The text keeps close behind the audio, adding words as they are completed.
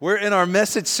We're in our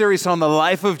message series on the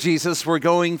life of Jesus. We're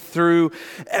going through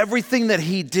everything that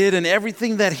he did and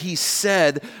everything that he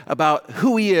said about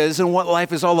who he is and what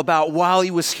life is all about while he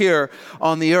was here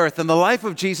on the earth. And the life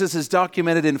of Jesus is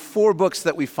documented in 4 books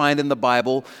that we find in the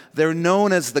Bible. They're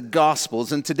known as the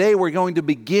Gospels. And today we're going to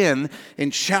begin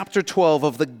in chapter 12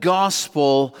 of the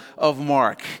Gospel of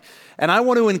Mark. And I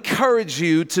want to encourage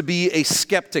you to be a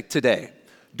skeptic today.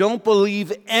 Don't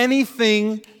believe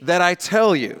anything that I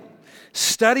tell you.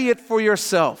 Study it for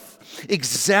yourself.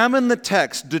 Examine the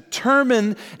text.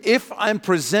 Determine if I'm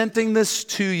presenting this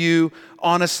to you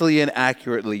honestly and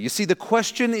accurately. You see, the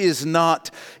question is not,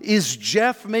 is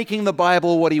Jeff making the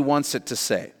Bible what he wants it to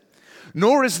say?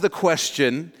 Nor is the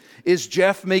question, is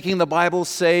Jeff making the Bible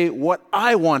say what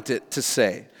I want it to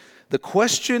say? The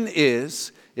question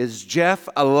is Jeff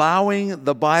allowing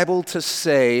the Bible to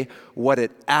say what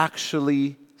it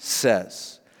actually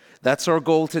says? That's our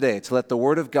goal today, to let the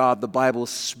Word of God, the Bible,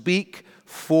 speak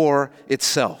for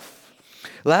itself.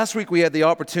 Last week we had the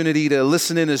opportunity to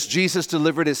listen in as Jesus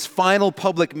delivered his final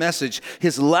public message,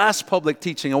 his last public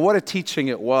teaching, and what a teaching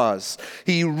it was.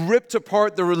 He ripped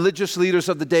apart the religious leaders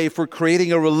of the day for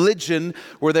creating a religion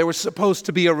where there was supposed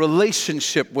to be a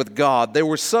relationship with God. They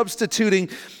were substituting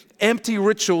empty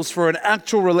rituals for an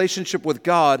actual relationship with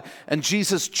God, and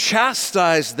Jesus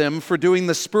chastised them for doing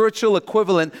the spiritual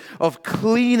equivalent of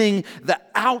cleaning the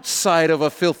outside of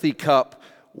a filthy cup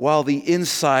while the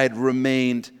inside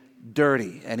remained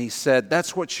dirty. And he said,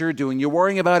 that's what you're doing. You're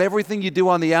worrying about everything you do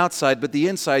on the outside, but the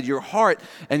inside, your heart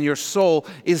and your soul,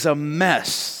 is a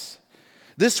mess.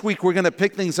 This week, we're going to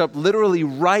pick things up literally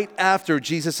right after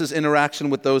Jesus'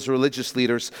 interaction with those religious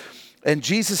leaders. And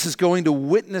Jesus is going to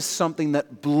witness something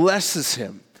that blesses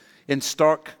him in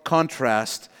stark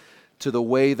contrast to the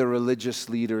way the religious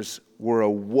leaders were a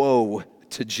woe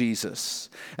to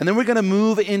Jesus. And then we're going to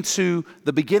move into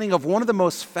the beginning of one of the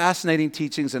most fascinating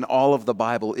teachings in all of the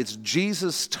Bible. It's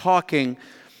Jesus talking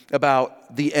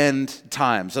about the end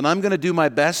times. And I'm going to do my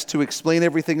best to explain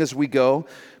everything as we go,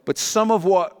 but some of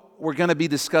what we're going to be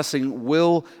discussing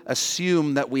will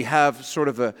assume that we have sort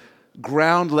of a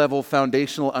ground level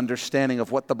foundational understanding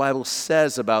of what the Bible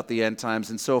says about the end times.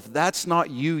 And so if that's not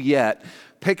you yet,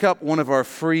 pick up one of our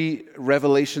free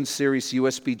Revelation series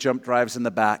USB jump drives in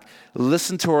the back.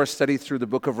 Listen to our study through the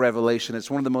book of Revelation. It's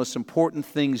one of the most important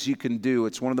things you can do.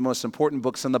 It's one of the most important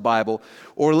books in the Bible.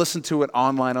 Or listen to it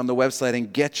online on the website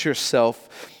and get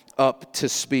yourself up to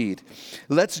speed.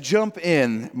 Let's jump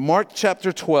in. Mark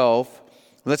chapter 12.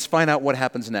 Let's find out what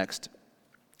happens next.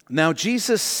 Now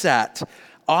Jesus sat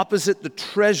opposite the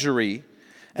treasury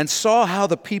and saw how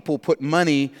the people put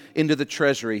money into the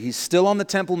treasury. He's still on the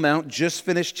Temple Mount, just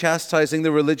finished chastising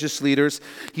the religious leaders.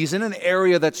 He's in an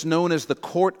area that's known as the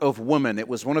Court of Women. It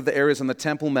was one of the areas on the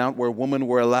Temple Mount where women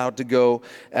were allowed to go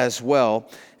as well.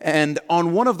 And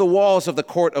on one of the walls of the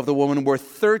Court of the Women were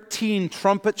 13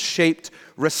 trumpet-shaped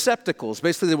receptacles.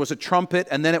 Basically, there was a trumpet,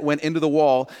 and then it went into the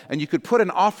wall, and you could put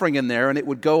an offering in there, and it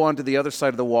would go onto the other side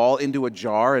of the wall into a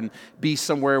jar and be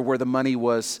somewhere where the money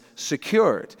was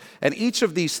secured. And each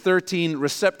of these 13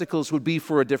 receptacles would be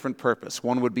for a different purpose.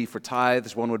 One would be for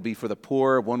tithes, one would be for the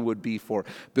poor, one would be for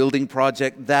building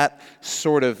project, that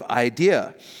sort of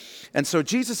idea. And so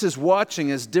Jesus is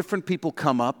watching as different people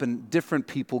come up and different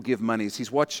people give money.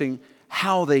 He's watching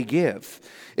how they give.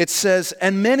 It says,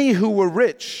 and many who were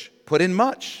rich put in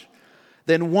much.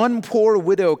 Then one poor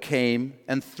widow came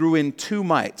and threw in 2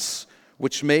 mites,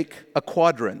 which make a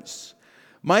quadrans.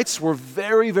 Mites were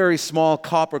very, very small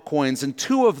copper coins, and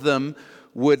 2 of them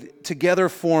would together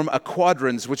form a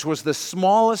quadrans, which was the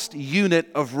smallest unit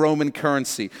of Roman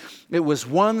currency. It was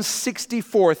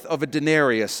 1/64th of a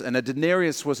denarius, and a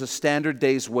denarius was a standard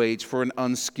day's wage for an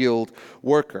unskilled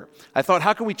worker. I thought,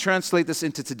 how can we translate this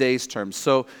into today's terms?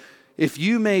 So if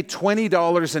you made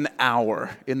 $20 an hour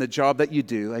in the job that you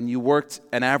do, and you worked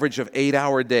an average of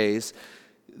 8-hour days,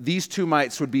 these 2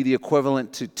 mites would be the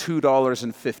equivalent to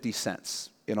 $2.50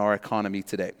 in our economy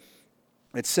today.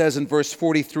 It says in verse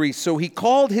 43, so he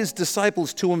called his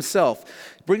disciples to himself,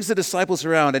 brings the disciples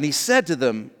around, and he said to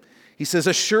them, he says,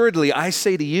 assuredly, I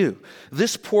say to you,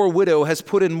 this poor widow has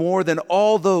put in more than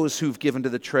all those who've given to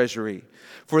the treasury.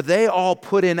 For they all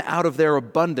put in out of their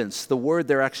abundance. The word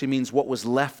there actually means what was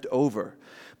left over.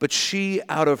 But she,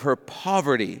 out of her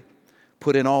poverty,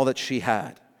 put in all that she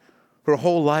had, her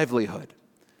whole livelihood.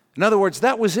 In other words,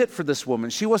 that was it for this woman.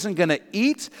 She wasn't going to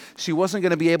eat. She wasn't going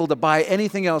to be able to buy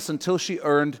anything else until she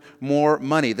earned more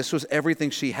money. This was everything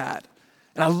she had.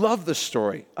 And I love this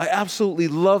story. I absolutely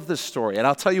love this story. And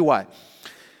I'll tell you why.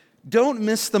 Don't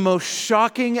miss the most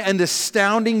shocking and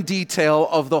astounding detail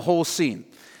of the whole scene.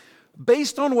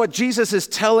 Based on what Jesus is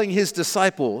telling his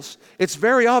disciples, it's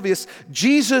very obvious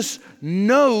Jesus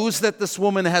knows that this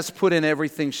woman has put in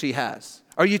everything she has.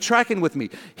 Are you tracking with me?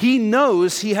 He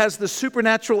knows, he has the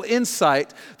supernatural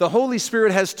insight. The Holy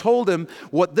Spirit has told him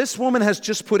what this woman has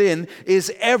just put in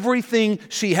is everything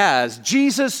she has.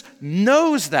 Jesus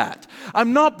knows that.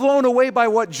 I'm not blown away by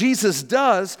what Jesus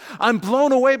does. I'm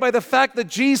blown away by the fact that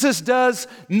Jesus does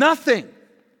nothing.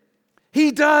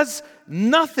 He does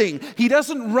nothing. He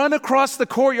doesn't run across the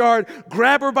courtyard,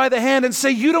 grab her by the hand and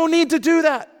say, you don't need to do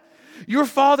that. Your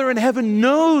Father in heaven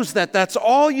knows that that's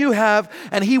all you have,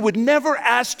 and he would never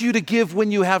ask you to give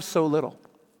when you have so little.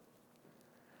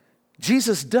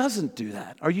 Jesus doesn't do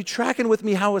that. Are you tracking with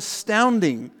me how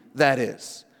astounding that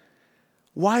is?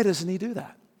 Why doesn't he do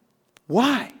that?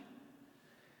 Why?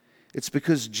 It's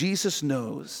because Jesus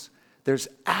knows there's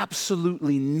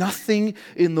absolutely nothing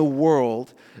in the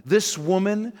world this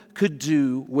woman could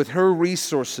do with her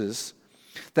resources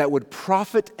that would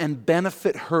profit and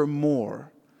benefit her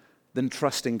more than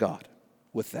trusting God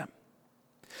with them.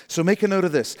 So make a note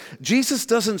of this. Jesus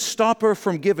doesn't stop her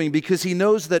from giving because he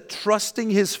knows that trusting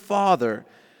his Father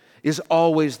is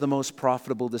always the most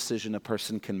profitable decision a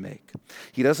person can make.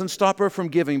 He doesn't stop her from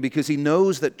giving because he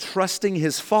knows that trusting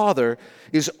his Father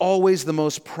is always the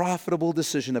most profitable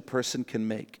decision a person can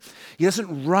make. He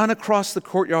doesn't run across the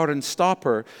courtyard and stop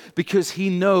her because he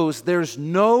knows there's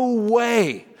no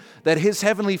way that his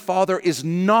heavenly Father is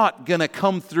not going to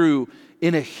come through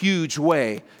in a huge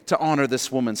way to honor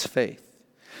this woman's faith.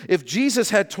 If Jesus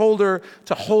had told her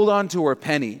to hold on to her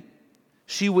penny,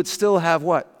 she would still have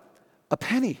what? A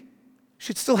penny.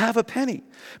 She'd still have a penny.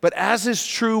 But as is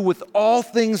true with all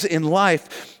things in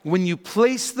life, when you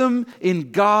place them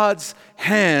in God's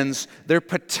hands, their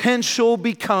potential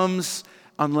becomes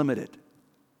unlimited.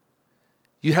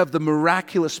 You have the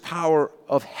miraculous power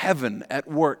of heaven at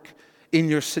work in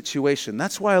your situation.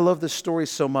 That's why I love this story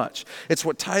so much. It's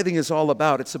what tithing is all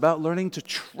about. It's about learning to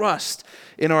trust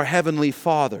in our Heavenly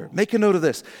Father. Make a note of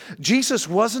this. Jesus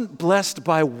wasn't blessed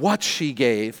by what she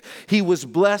gave. He was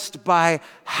blessed by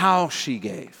how she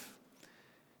gave.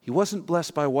 He wasn't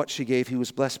blessed by what she gave. He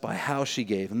was blessed by how she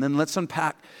gave. And then let's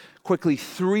unpack quickly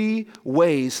 3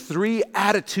 ways, 3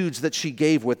 attitudes that she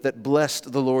gave with that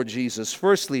blessed the Lord Jesus.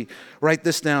 Firstly, write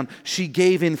this down. She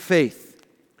gave in faith.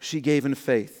 She gave in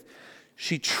faith.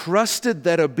 She trusted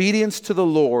that obedience to the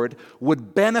Lord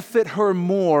would benefit her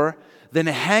more than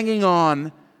hanging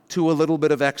on to a little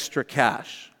bit of extra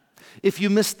cash. If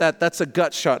you missed that, that's a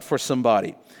gut shot for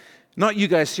somebody. Not you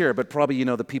guys here, but probably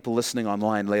the people listening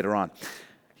online later on.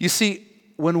 You see,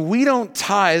 when we don't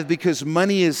tithe because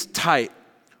money is tight,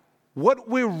 what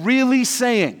we're really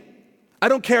saying, I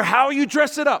don't care how you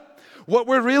dress it up, what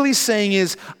we're really saying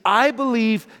is, I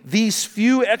believe these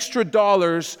few extra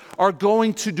dollars are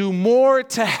going to do more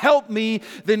to help me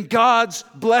than God's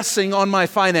blessing on my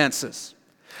finances.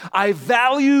 I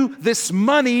value this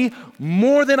money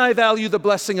more than I value the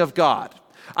blessing of God.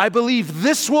 I believe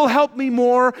this will help me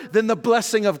more than the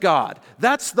blessing of God.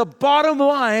 That's the bottom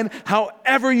line,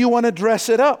 however you want to dress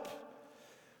it up.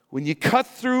 When you cut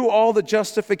through all the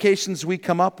justifications we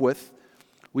come up with,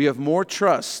 we have more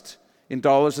trust in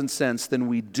dollars and cents than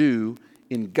we do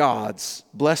in God's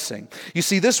blessing. You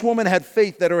see, this woman had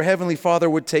faith that her Heavenly Father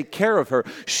would take care of her.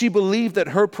 She believed that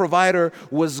her provider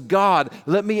was God.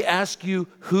 Let me ask you,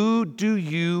 who do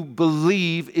you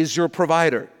believe is your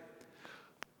provider?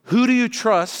 Who do you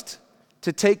trust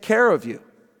to take care of you?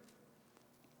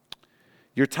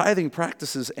 Your tithing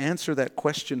practices answer that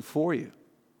question for you.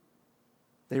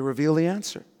 They reveal the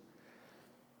answer.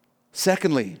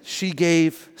 Secondly, she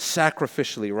gave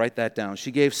sacrificially. Write that down. She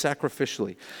gave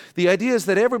sacrificially. The idea is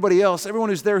that everybody else, everyone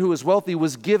who's there who was wealthy,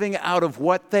 was giving out of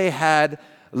what they had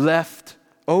left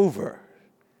over.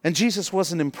 And Jesus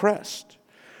wasn't impressed.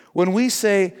 When we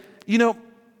say,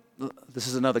 this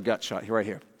is another gut shot right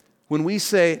here. When we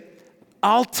say,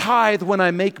 I'll tithe when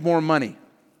I make more money,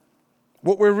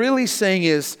 what we're really saying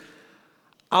is,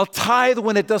 I'll tithe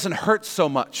when it doesn't hurt so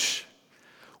much.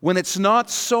 When it's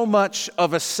not so much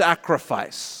of a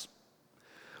sacrifice,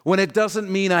 when it doesn't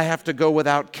mean I have to go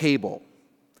without cable,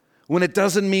 when it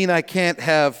doesn't mean I can't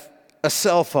have a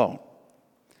cell phone.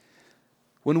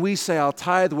 When we say I'll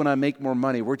tithe when I make more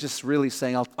money, we're just really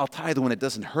saying I'll tithe when it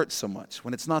doesn't hurt so much,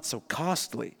 when it's not so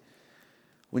costly.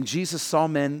 When Jesus saw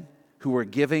men who were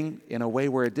giving in a way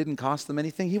where it didn't cost them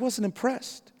anything, he wasn't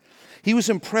impressed. He was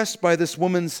impressed by this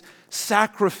woman's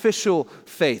sacrificial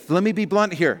faith. Let me be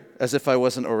blunt here, as if I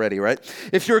wasn't already, right?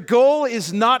 If your goal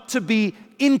is not to be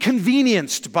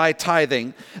inconvenienced by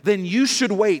tithing, then you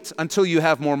should wait until you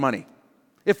have more money.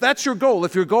 If that's your goal,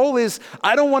 if your goal is,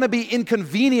 I don't want to be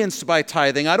inconvenienced by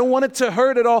tithing, I don't want it to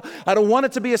hurt at all, I don't want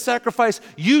it to be a sacrifice,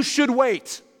 you should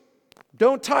wait.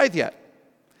 Don't tithe yet.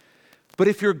 But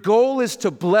if your goal is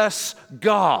to bless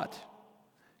God,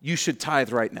 you should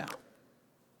tithe right now.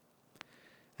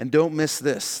 And don't miss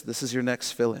this. This is your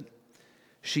next fill-in.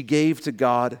 She gave to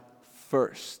God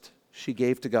first. She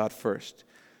gave to God first.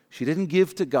 She didn't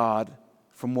give to God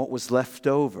from what was left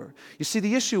over. You see,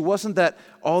 the issue wasn't that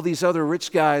all these other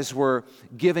rich guys were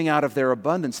giving out of their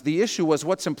abundance. The issue was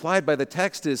what's implied by the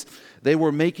text is they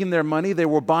were making their money, they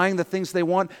were buying the things they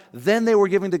want, then they were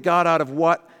giving to God out of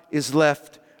what is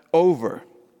left over.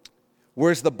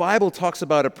 Whereas the Bible talks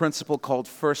about a principle called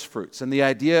first fruits. And the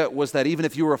idea was that even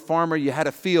if you were a farmer, you had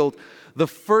a field, the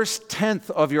first tenth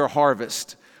of your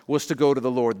harvest was to go to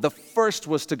the Lord. The first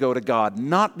was to go to God,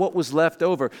 not what was left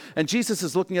over. And Jesus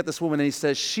is looking at this woman and he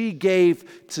says, she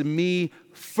gave to me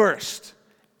first.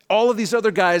 All of these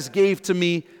other guys gave to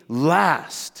me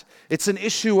last. It's an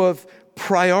issue of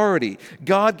priority.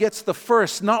 God gets the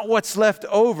first, not what's left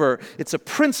over. It's a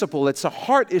principle, it's a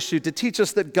heart issue to teach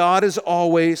us that God is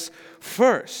always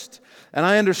first. And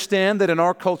I understand that in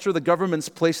our culture, the governments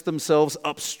place themselves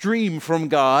upstream from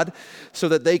God so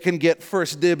that they can get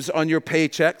first dibs on your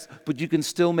paychecks, but you can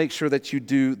still make sure that you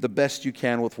do the best you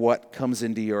can with what comes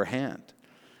into your hand.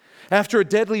 After a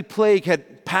deadly plague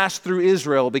had passed through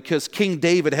Israel because King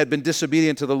David had been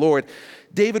disobedient to the Lord,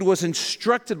 David was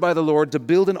instructed by the Lord to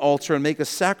build an altar and make a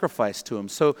sacrifice to him.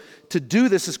 So to do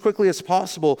this as quickly as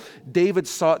possible, David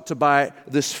sought to buy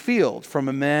this field from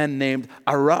a man named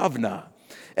Aravna.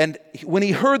 And when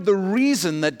he heard the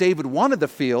reason that David wanted the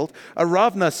field,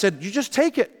 Aravna said, you just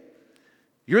take it.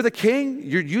 You're the king.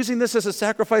 You're using this as a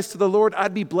sacrifice to the Lord.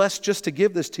 I'd be blessed just to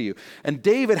give this to you. And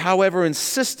David, however,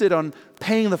 insisted on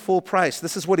paying the full price.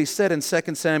 This is what he said in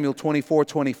 2 Samuel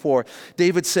 24:24.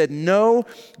 David said, no,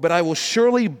 but I will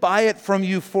surely buy it from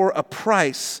you for a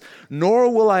price, nor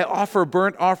will I offer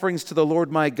burnt offerings to the Lord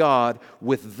my God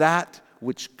with that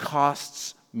which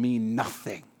costs me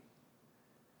nothing.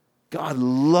 God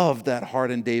loved that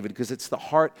heart in David because it's the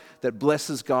heart that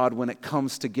blesses God when it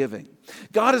comes to giving.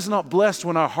 God is not blessed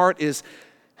when our heart is,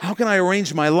 how can I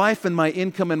arrange my life and my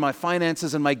income and my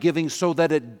finances and my giving so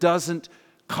that it doesn't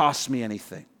cost me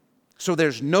anything? So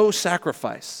there's no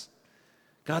sacrifice.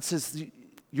 God says,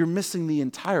 you're missing the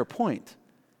entire point.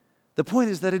 The point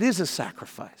is that it is a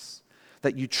sacrifice,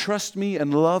 that you trust me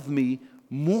and love me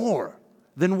more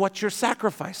than what you're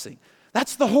sacrificing.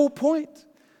 That's the whole point.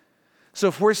 So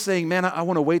if we're saying, man, I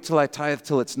want to wait till I tithe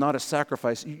till it's not a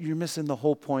sacrifice, you're missing the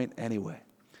whole point anyway.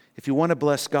 If you want to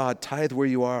bless God, tithe where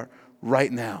you are right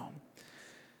now.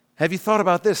 Have you thought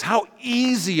about this? How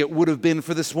easy it would have been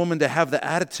for this woman to have the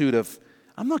attitude of,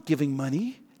 I'm not giving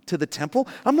money to the temple.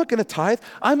 I'm not going to tithe.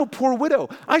 I'm a poor widow.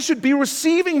 I should be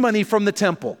receiving money from the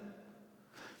temple.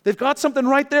 They've got something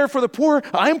right there for the poor.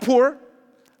 I'm poor.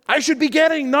 I should be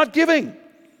getting, not giving.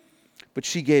 But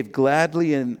she gave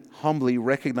gladly and humbly,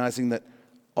 recognizing that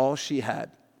all she had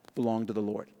belonged to the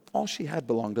Lord. All she had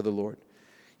belonged to the Lord.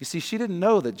 You see, she didn't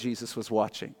know that Jesus was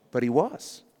watching, but he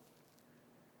was.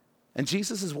 And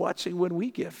Jesus is watching when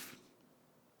we give.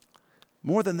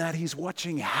 More than that, he's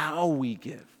watching how we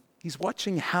give. He's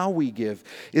watching how we give.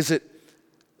 Is it,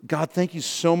 God, thank you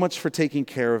so much for taking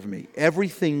care of me.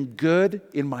 Everything good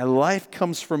in my life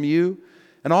comes from you.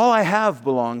 And all I have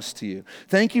belongs to you.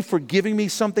 Thank you for giving me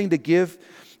something to give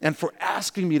and for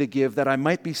asking me to give that I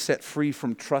might be set free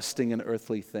from trusting in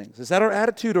earthly things. Is that our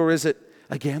attitude, or is it,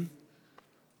 again,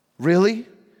 really?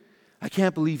 I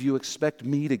can't believe you expect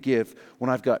me to give when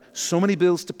I've got so many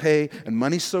bills to pay and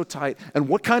money's so tight. And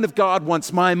what kind of God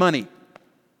wants my money?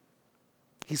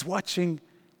 He's watching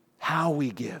how we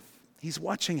give. He's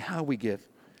watching how we give.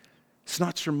 It's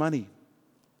not your money.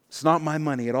 It's not my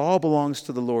money. It all belongs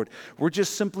to the Lord. We're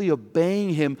just simply obeying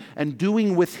him and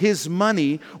doing with his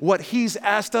money what he's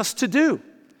asked us to do.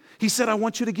 He said, I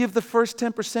want you to give the first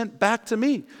 10% back to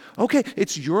me. Okay,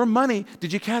 it's your money.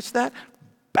 Did you catch that?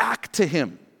 Back to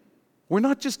him. We're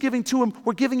not just giving to him,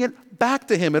 we're giving it back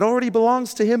to him. It already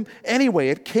belongs to him anyway.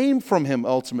 It came from him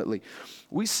ultimately.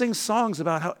 We sing songs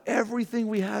about how everything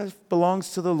we have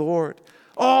belongs to the Lord.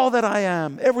 All that I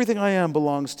am, everything I am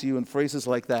belongs to you, and phrases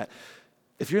like that.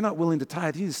 If you're not willing to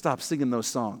tithe, you need to stop singing those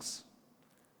songs.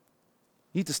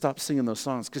 You need to stop singing those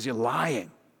songs because you're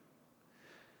lying.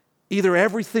 Either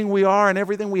everything we are and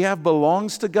everything we have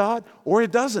belongs to God, or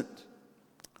it doesn't.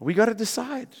 We got to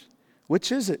decide.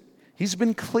 Which is it? He's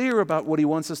been clear about what he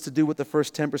wants us to do with the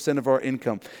first 10% of our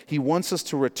income. He wants us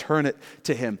to return it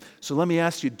to him. So let me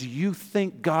ask you, do you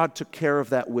think God took care of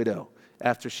that widow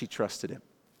after she trusted him?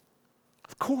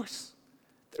 Of course.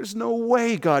 There's no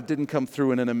way God didn't come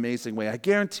through in an amazing way. I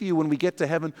guarantee you when we get to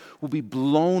heaven, we'll be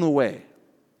blown away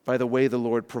by the way the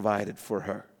Lord provided for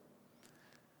her.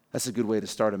 That's a good way to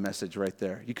start a message right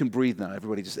there. You can breathe now.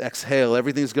 Everybody just exhale.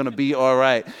 Everything's going to be all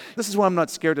right. This is why I'm not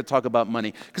scared to talk about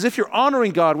money. Because if you're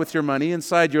honoring God with your money,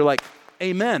 inside you're like,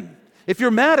 amen. If you're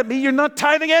mad at me, you're not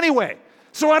tithing anyway.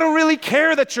 So I don't really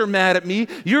care that you're mad at me.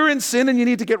 You're in sin and you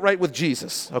need to get right with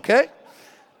Jesus, okay?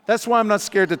 That's why I'm not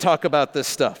scared to talk about this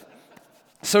stuff.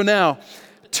 So now,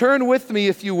 turn with me,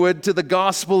 if you would, to the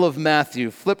Gospel of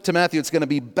Matthew. Flip to Matthew. It's going to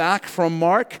be back from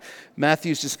Mark.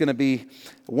 Matthew's just going to be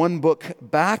one book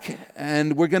back,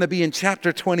 and we're going to be in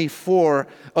chapter 24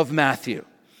 of Matthew.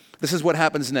 This is what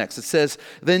happens next. It says,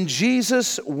 "Then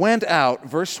Jesus went out,"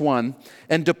 verse 1,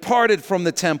 "and departed from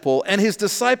the temple, and his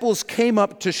disciples came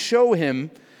up to show him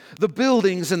the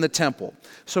buildings in the temple."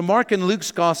 So Mark and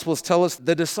Luke's Gospels tell us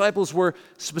the disciples were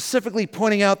specifically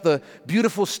pointing out the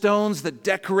beautiful stones that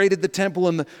decorated the temple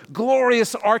and the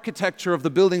glorious architecture of the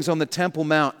buildings on the Temple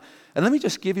Mount. And let me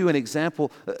just give you an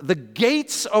example. The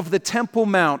gates of the Temple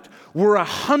Mount were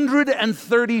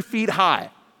 130 feet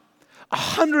high.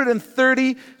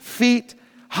 130 feet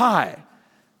high.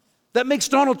 That makes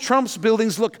Donald Trump's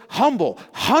buildings look humble.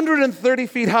 130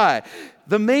 feet high.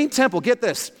 The main temple, get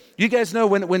this. You guys know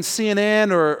when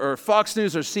CNN or Fox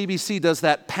News or CBC does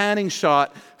that panning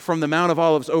shot from the Mount of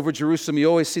Olives over Jerusalem, you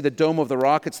always see the Dome of the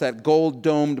Rock. It's that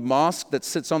gold-domed mosque that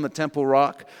sits on the Temple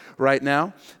Rock right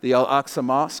now, the Al-Aqsa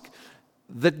Mosque.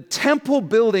 The temple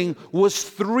building was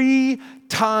 3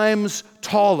 times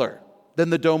taller than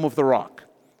the Dome of the Rock.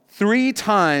 3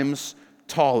 times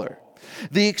taller.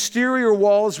 The exterior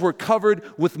walls were covered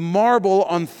with marble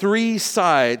on 3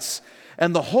 sides,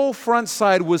 and the whole front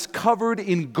side was covered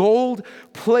in gold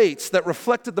plates that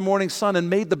reflected the morning sun and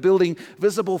made the building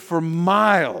visible for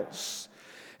miles.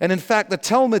 And in fact, the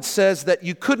Talmud says that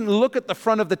you couldn't look at the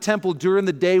front of the temple during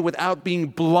the day without being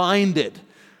blinded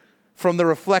from the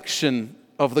reflection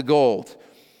of the gold.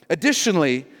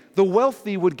 Additionally, the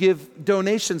wealthy would give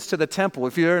donations to the temple.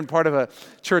 If you're in part of a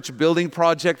church building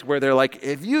project where they're like,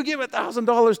 if you give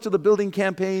 $1,000 to the building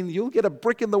campaign, you'll get a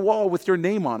brick in the wall with your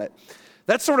name on it.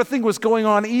 That sort of thing was going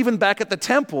on even back at the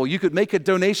temple. You could make a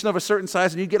donation of a certain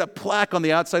size and you'd get a plaque on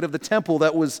the outside of the temple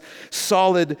that was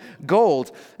solid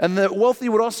gold. And the wealthy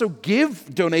would also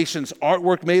give donations,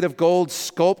 artwork made of gold,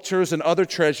 sculptures, and other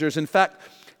treasures. In fact,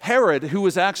 Herod, who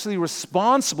was actually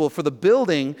responsible for the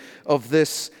building of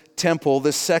this temple,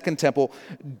 this second temple,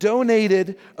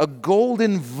 donated a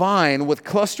golden vine with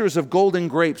clusters of golden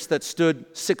grapes that stood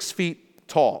 6 feet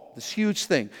tall, this huge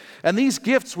thing. And these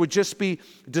gifts would just be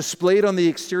displayed on the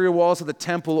exterior walls of the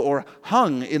temple or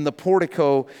hung in the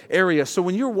portico area. So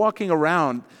when you're walking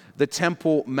around the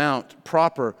Temple Mount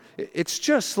proper, it's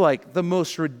just like the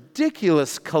most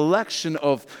ridiculous collection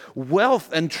of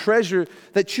wealth and treasure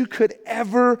that you could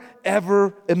ever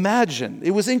imagine.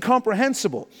 It was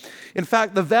incomprehensible. In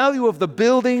fact, the value of the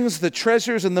buildings, the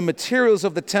treasures, and the materials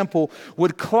of the temple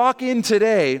would clock in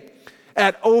today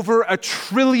at over $1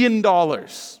 trillion.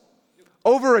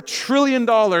 Over $1 trillion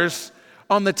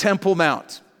on the Temple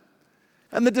Mount.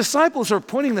 And the disciples are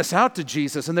pointing this out to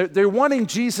Jesus, and they're wanting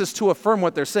Jesus to affirm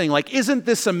what they're saying. Like, isn't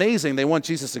this amazing? They want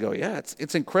Jesus to go, yeah,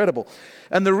 it's incredible.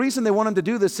 And the reason they want him to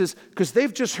do this is because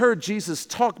they've just heard Jesus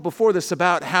talk before this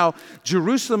about how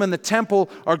Jerusalem and the temple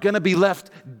are going to be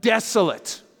left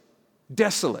desolate.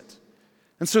 Desolate.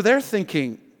 And so they're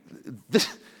thinking,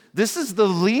 this is the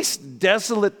least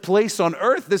desolate place on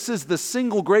earth. This is the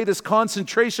single greatest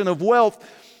concentration of wealth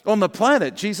on the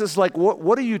planet. Jesus, like,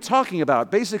 what are you talking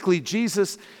about? Basically,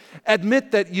 Jesus,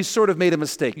 admit that you sort of made a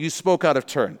mistake. You spoke out of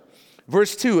turn.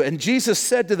 Verse 2, and Jesus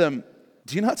said to them,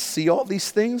 do you not see all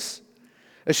these things?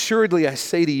 Assuredly, I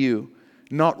say to you,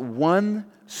 not one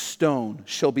stone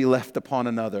shall be left upon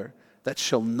another that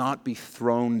shall not be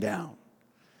thrown down.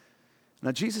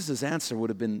 Now, Jesus' answer would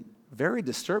have been very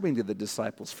disturbing to the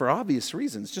disciples for obvious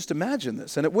reasons. Just imagine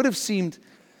this. And it would have seemed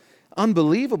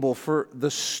unbelievable, for the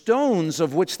stones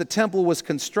of which the temple was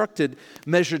constructed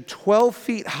measured 12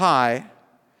 feet high,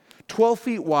 12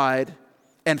 feet wide,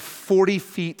 and 40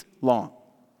 feet long.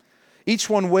 Each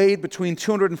one weighed between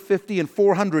 250 and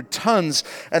 400 tons,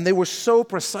 and they were so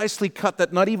precisely cut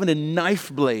that not even a knife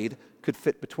blade could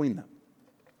fit between them.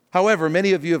 However,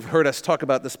 many of you have heard us talk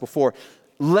about this before.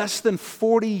 Less than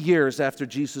 40 years after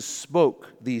Jesus spoke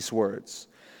these words,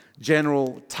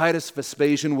 General Titus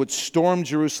Vespasian would storm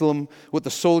Jerusalem with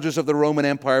the soldiers of the Roman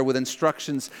Empire with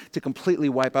instructions to completely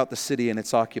wipe out the city and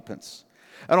its occupants.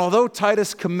 And although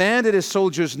Titus commanded his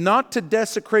soldiers not to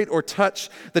desecrate or touch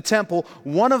the temple,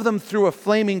 one of them threw a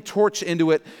flaming torch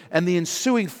into it, and the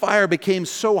ensuing fire became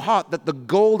so hot that the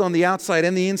gold on the outside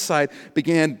and the inside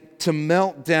began to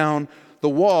melt down the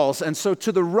walls. And so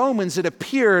to the Romans, it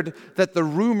appeared that the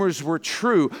rumors were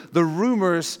true. The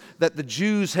rumors that the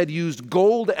Jews had used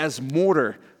gold as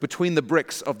mortar between the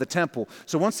bricks of the temple.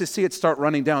 So once they see it start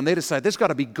running down, they decide there's got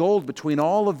to be gold between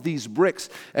all of these bricks.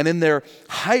 And in their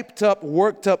hyped up,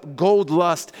 worked up gold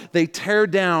lust, they tear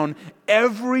down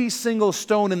every single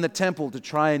stone in the temple to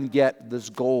try and get this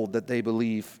gold that they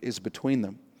believe is between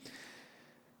them.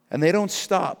 And they don't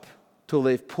stop till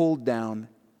they've pulled down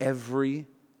every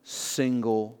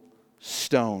single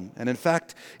stone. And in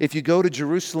fact, if you go to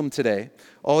Jerusalem today,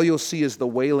 all you'll see is the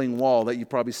Wailing Wall that you've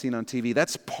probably seen on TV.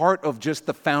 That's part of just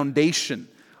the foundation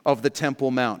of the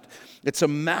Temple Mount. It's a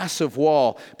massive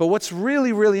wall. But what's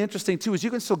really, really interesting too is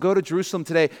you can still go to Jerusalem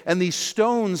today, and these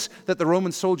stones that the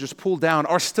Roman soldiers pulled down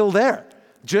are still there,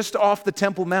 just off the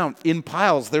Temple Mount in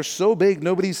piles. They're so big,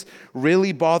 nobody's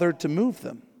really bothered to move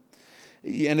them.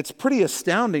 And it's pretty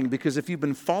astounding because if you've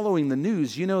been following the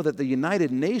news, you know that the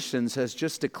United Nations has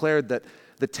just declared that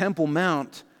the Temple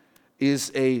Mount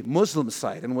is a Muslim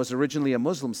site and was originally a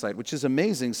Muslim site, which is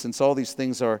amazing since all these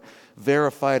things are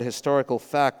verified historical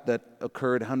fact that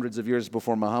occurred hundreds of years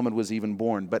before Muhammad was even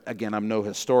born. But again, I'm no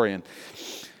historian.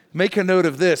 Make a note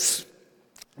of this.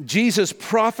 Jesus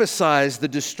prophesied the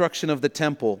destruction of the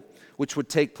temple, which would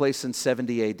take place in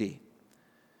 70 AD.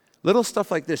 Little stuff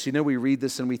like this, we read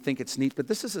this and we think it's neat, but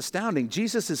this is astounding.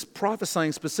 Jesus is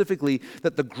prophesying specifically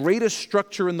that the greatest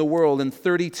structure in the world in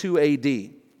 32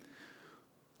 AD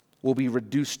will be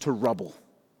reduced to rubble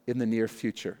in the near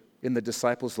future, in the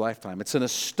disciples' lifetime. It's an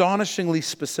astonishingly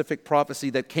specific prophecy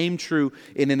that came true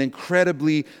in an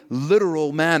incredibly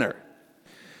literal manner.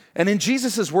 And in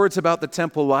Jesus' words about the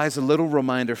temple lies a little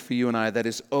reminder for you and I that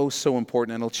is oh so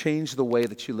important, and it'll change the way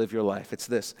that you live your life. It's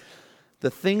this. The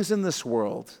things in this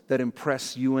world that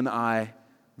impress you and I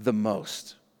the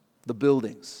most, the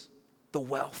buildings, the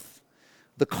wealth,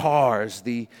 the cars,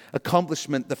 the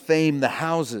accomplishment, the fame, the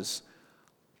houses,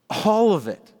 all of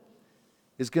it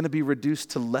is going to be reduced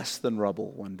to less than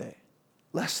rubble one day.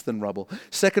 Less than rubble.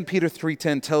 2 Peter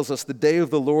 3:10 tells us the day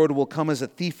of the Lord will come as a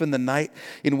thief in the night,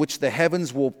 in which the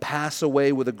heavens will pass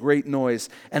away with a great noise,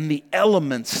 and the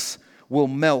elements will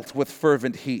melt with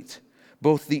fervent heat.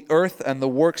 Both the earth and the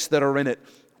works that are in it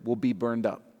will be burned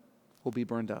up. Will be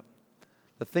burned up.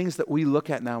 The things that we look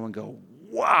at now and go,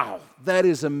 wow, that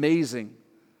is amazing,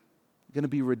 are going to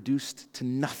be reduced to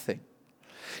nothing.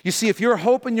 You see, if your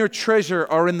hope and your treasure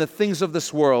are in the things of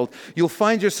this world, you'll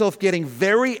find yourself getting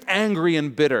very angry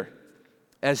and bitter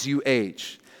as you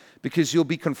age, because you'll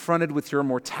be confronted with your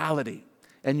mortality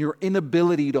and your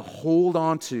inability to hold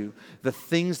on to the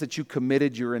things that you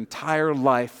committed your entire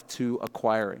life to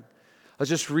acquiring. I was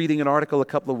just reading an article a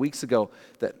couple of weeks ago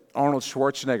that Arnold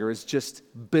Schwarzenegger is just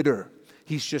bitter.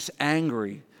 He's just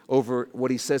angry over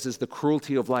what he says is the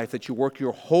cruelty of life, that you work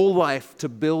your whole life to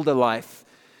build a life,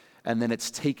 and then it's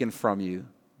taken from you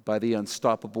by the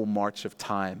unstoppable march of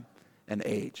time and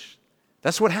age.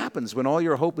 That's what happens when all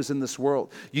your hope is in this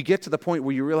world. You get to the point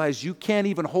where you realize you can't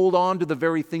even hold on to the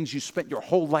very things you spent your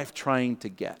whole life trying to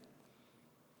get.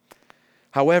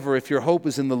 However, if your hope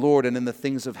is in the Lord and in the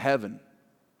things of heaven,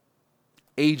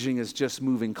 aging is just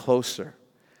moving closer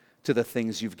to the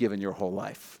things you've given your whole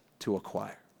life to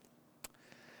acquire.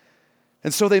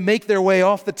 And so they make their way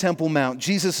off the Temple Mount.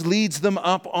 Jesus leads them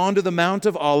up onto the Mount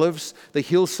of Olives, the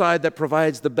hillside that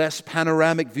provides the best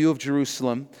panoramic view of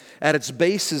Jerusalem. At its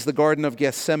base is the Garden of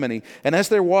Gethsemane. And as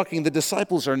they're walking, the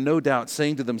disciples are no doubt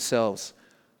saying to themselves,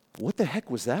 what the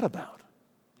heck was that about?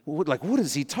 What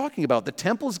is he talking about? The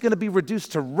temple's going to be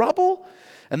reduced to rubble?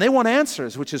 And they want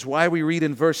answers, which is why we read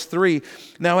in verse 3,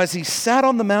 now as he sat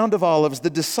on the Mount of Olives, the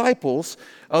disciples,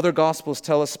 other Gospels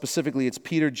tell us specifically it's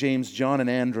Peter, James, John, and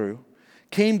Andrew,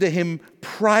 came to him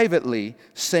privately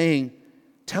saying,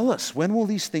 tell us, when will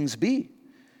these things be?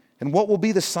 And what will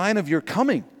be the sign of your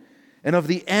coming and of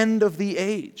the end of the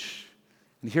age?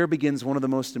 And here begins one of the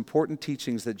most important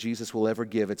teachings that Jesus will ever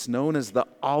give. It's known as the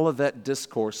Olivet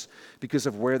Discourse because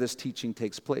of where this teaching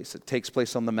takes place. It takes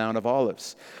place on the Mount of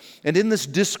Olives. And in this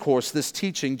discourse, this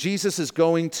teaching, Jesus is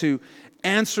going to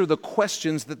answer the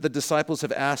questions that the disciples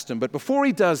have asked him. But before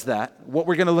he does that, what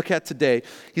we're going to look at today,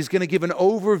 he's going to give an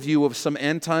overview of some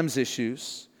end times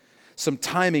issues, some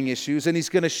timing issues, and he's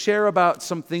going to share about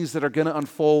some things that are going to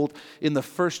unfold in the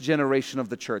first generation of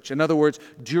the church. In other words,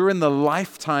 during the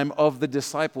lifetime of the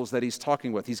disciples that he's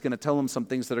talking with, he's going to tell them some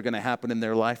things that are going to happen in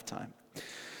their lifetime.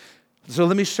 So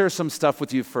let me share some stuff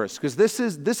with you first, because this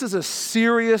is a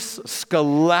serious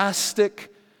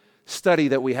scholastic study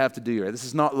that we have to do here. This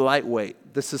is not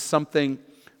lightweight. This is something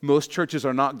most churches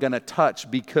are not going to touch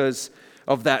because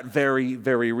of that very,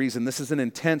 very reason. This is an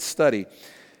intense study.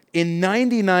 In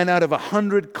 99 out of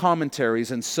 100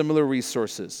 commentaries and similar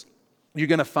resources, you're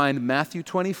going to find Matthew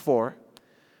 24,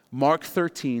 Mark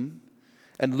 13,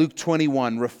 and Luke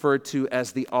 21 referred to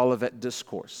as the Olivet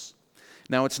Discourse.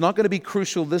 Now, it's not going to be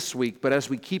crucial this week, but as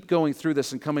we keep going through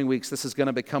this in coming weeks, this is going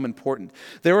to become important.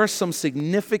 There are some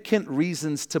significant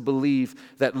reasons to believe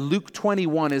that Luke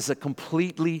 21 is a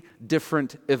completely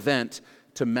different event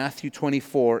to Matthew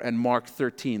 24 and Mark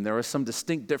 13. There are some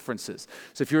distinct differences.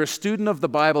 So if you're a student of the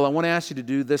Bible, I want to ask you to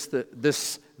do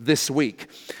this week.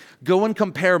 Go and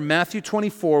compare Matthew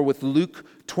 24 with Luke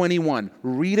 21.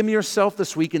 Read them yourself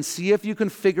this week and see if you can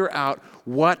figure out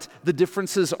what the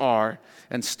differences are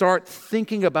and start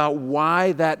thinking about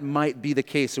why that might be the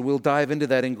case. And we'll dive into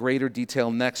that in greater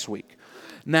detail next week.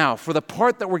 Now, for the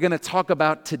part that we're going to talk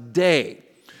about today,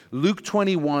 Luke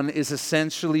 21 is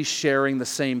essentially sharing the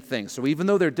same thing. So even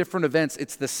though they're different events,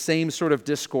 it's the same sort of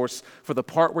discourse for the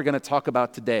part we're going to talk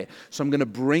about today. So I'm going to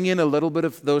bring in a little bit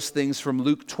of those things from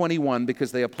Luke 21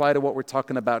 because they apply to what we're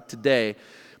talking about today,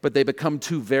 but they become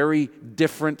two very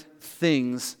different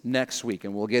things next week,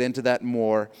 and we'll get into that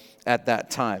more at that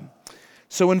time.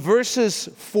 So in verses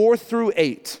 4 through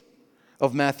 8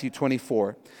 of Matthew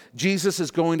 24, Jesus is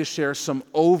going to share some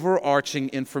overarching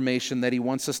information that he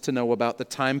wants us to know about the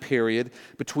time period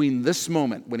between this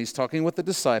moment when he's talking with the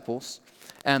disciples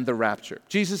and the rapture.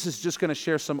 Jesus is just going to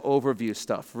share some overview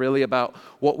stuff, really about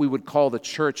what we would call the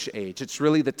church age. It's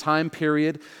really the time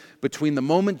period between the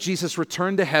moment Jesus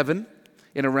returned to heaven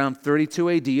in around 32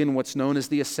 AD in what's known as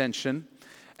the Ascension,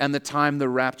 and the time the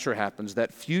rapture happens,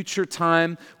 that future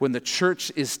time when the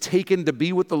church is taken to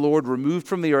be with the Lord, removed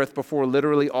from the earth before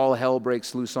literally all hell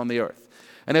breaks loose on the earth.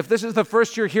 And if this is the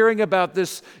first you're hearing about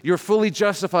this, you're fully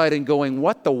justified in going,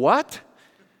 what the what?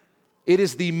 It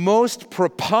is the most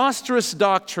preposterous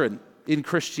doctrine in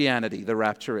Christianity, the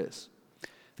rapture is.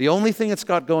 The only thing it's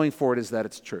got going for it is that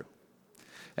it's true.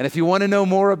 And if you want to know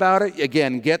more about it,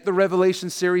 again, get the Revelation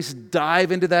series,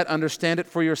 dive into that, understand it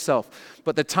for yourself.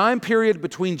 But the time period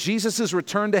between Jesus'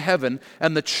 return to heaven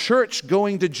and the church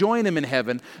going to join him in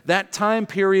heaven, that time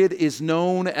period is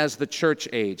known as the church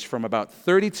age, from about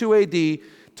 32 AD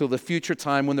till the future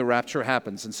time when the rapture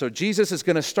happens. And so Jesus is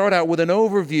going to start out with an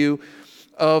overview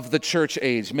of the church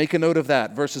age. Make a note of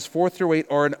that. Verses 4 through 8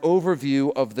 are an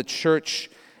overview of the church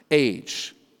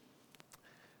age.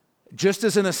 Just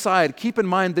as an aside, keep in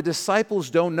mind the disciples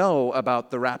don't know about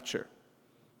the rapture.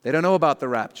 They don't know about the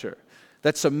rapture.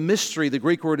 That's a mystery. The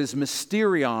Greek word is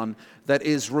mysterion, that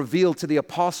is revealed to the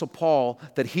Apostle Paul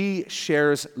that he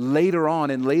shares later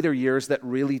on in later years that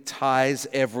really ties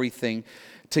everything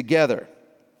together.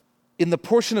 In the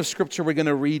portion of Scripture we're going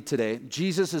to read today,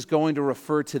 Jesus is going to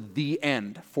refer to the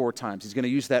end 4 times. He's going to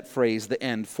use that phrase, the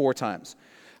end, 4 times.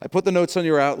 I put the notes on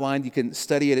your outline. You can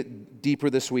study it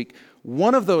deeper this week.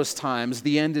 One of those times,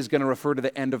 the end is going to refer to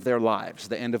the end of their lives,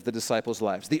 the end of the disciples'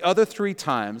 lives. The other 3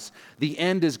 times, the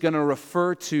end is going to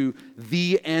refer to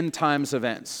the end times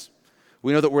events.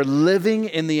 We know that we're living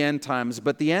in the end times,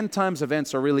 but the end times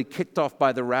events are really kicked off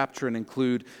by the rapture and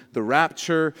include the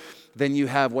rapture. Then you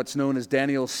have what's known as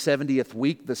Daniel's 70th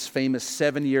week, this famous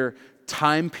 7-year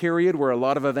time period where a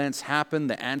lot of events happen.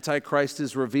 The Antichrist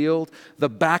is revealed. The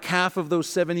back half of those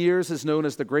 7 years is known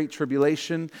as the Great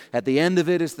Tribulation. At the end of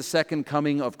it is the second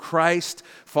coming of Christ.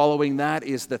 Following that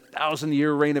is the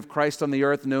 1,000-year reign of Christ on the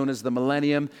earth, known as the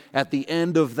millennium. At the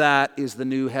end of that is the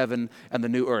new heaven and the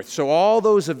new earth. So all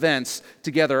those events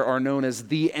together are known as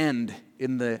the end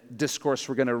in the discourse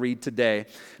we're going to read today.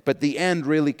 But the end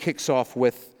really kicks off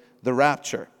with the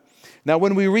rapture. Now,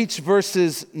 when we reach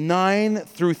verses 9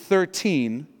 through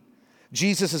 13,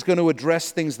 Jesus is going to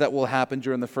address things that will happen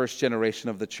during the first generation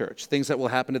of the church, things that will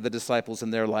happen to the disciples in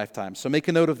their lifetime. So make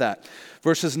a note of that.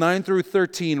 Verses 9 through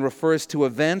 13 refers to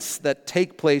events that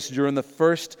take place during the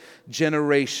first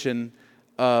generation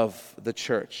of the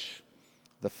church.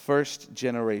 The first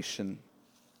generation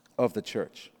of the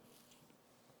church.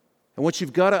 And what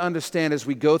you've got to understand as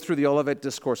we go through the Olivet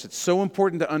Discourse, it's so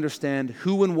important to understand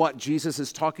who and what Jesus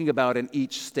is talking about in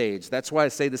each stage. That's why I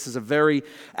say this is a very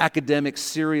academic,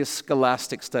 serious,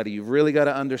 scholastic study. You've really got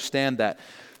to understand that.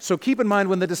 So keep in mind,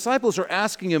 when the disciples are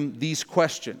asking him these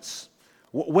questions,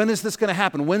 when is this going to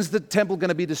happen? When's the temple going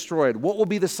to be destroyed? What will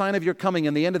be the sign of your coming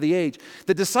and the end of the age?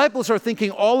 The disciples are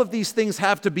thinking all of these things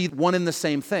have to be one and the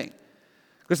same thing.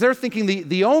 Because they're thinking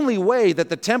the only way that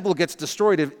the temple gets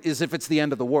destroyed is if it's the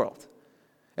end of the world.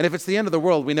 And if it's the end of the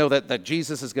world, we know that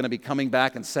Jesus is going to be coming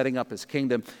back and setting up his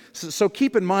kingdom. So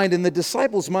keep in mind, in the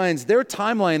disciples' minds, their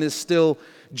timeline is still,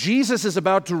 Jesus is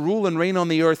about to rule and reign on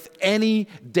the earth any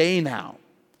day now.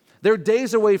 They're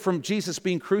days away from Jesus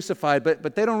being crucified,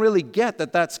 but they don't really get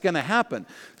that that's going to happen.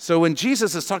 So when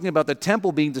Jesus is talking about the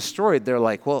temple being destroyed, they're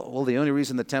like, well, the only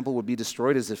reason the temple would be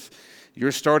destroyed is if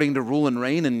you're starting to rule and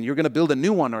reign and you're going to build a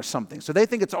new one or something. So they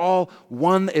think it's all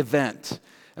one event.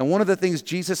 And one of the things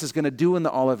Jesus is going to do in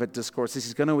the Olivet Discourse is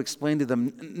he's going to explain to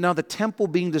them, now the temple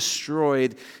being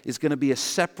destroyed is going to be a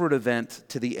separate event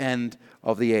to the end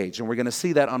of the age. And we're going to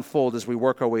see that unfold as we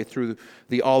work our way through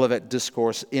the Olivet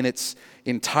Discourse in its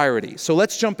entirety. So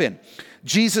let's jump in.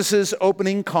 Jesus'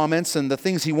 opening comments and the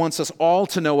things he wants us all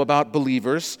to know about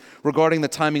believers regarding the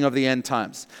timing of the end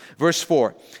times. Verse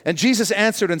 4, and Jesus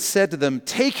answered and said to them,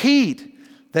 take heed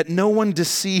that no one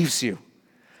deceives you.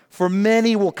 For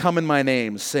many will come in my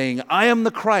name, saying, I am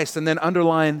the Christ, and then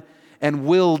underline, and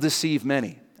will deceive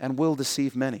many, and will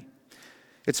deceive many.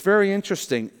 It's very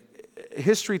interesting.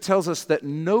 History tells us that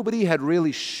nobody had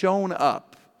really shown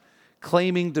up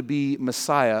claiming to be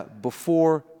Messiah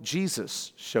before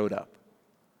Jesus showed up.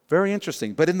 Very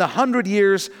interesting. But in the 100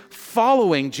 years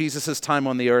following Jesus' time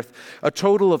on the earth, a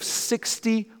total of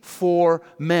 64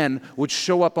 men would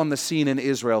show up on the scene in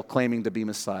Israel claiming to be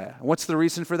Messiah. And what's the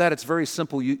reason for that? It's very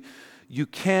simple. You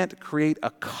can't create a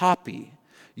copy.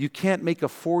 You can't make a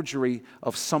forgery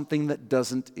of something that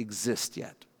doesn't exist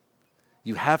yet.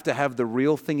 You have to have the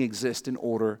real thing exist in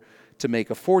order to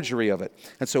make a forgery of it.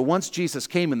 And so once Jesus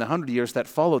came in the 100 years that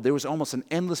followed, there was almost an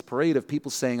endless parade of people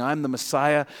saying, I'm the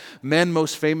Messiah. Men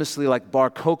most famously like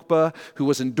Bar Kokhba, who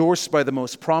was endorsed by the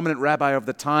most prominent rabbi of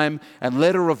the time and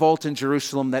led a revolt in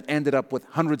Jerusalem that ended up with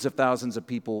hundreds of thousands of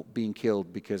people being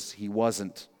killed because he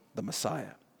wasn't the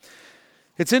Messiah.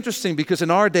 It's interesting because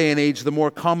in our day and age, the more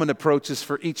common approach is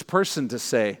for each person to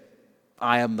say,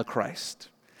 I am the Christ.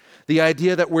 The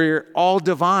idea that we're all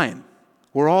divine.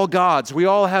 We're all God's. We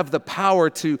all have the power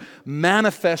to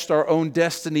manifest our own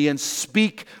destiny and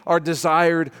speak our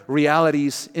desired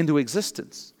realities into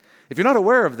existence. If you're not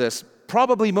aware of this,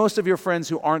 probably most of your friends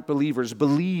who aren't believers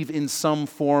believe in some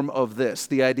form of this,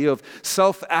 the idea of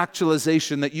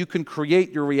self-actualization, that you can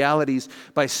create your realities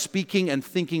by speaking and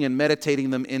thinking and meditating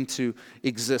them into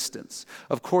existence.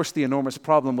 Of course, the enormous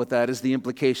problem with that is the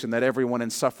implication that everyone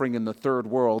suffering in the third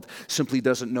world simply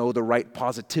doesn't know the right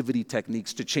positivity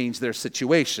techniques to change their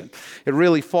situation. It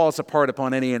really falls apart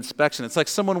upon any inspection. It's like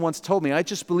someone once told me, I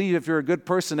just believe if you're a good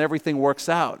person, everything works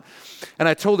out. And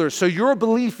I told her, so your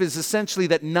belief is essentially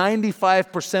that 95%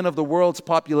 of the world's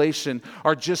population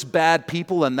are just bad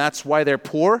people and that's why they're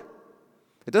poor?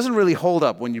 It doesn't really hold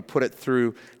up when you put it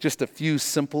through just a few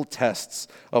simple tests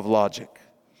of logic.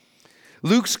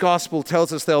 Luke's gospel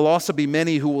tells us there'll also be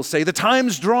many who will say, the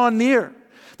time's drawn near.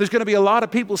 There's going to be a lot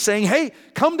of people saying, hey,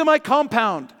 come to my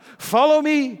compound. Follow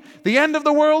me. The end of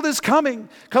the world is coming.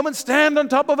 Come and stand on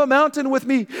top of a mountain with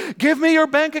me. Give me your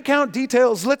bank account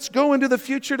details. Let's go into the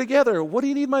future together. What do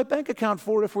you need my bank account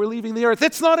for if we're leaving the earth?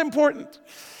 It's not important.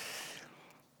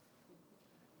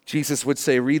 Jesus would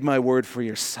say, read my word for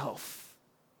yourself.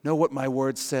 Know what my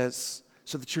word says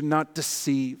so that you're not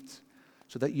deceived,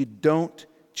 so that you don't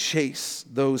chase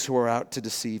those who are out to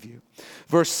deceive you.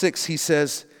 Verse 6, he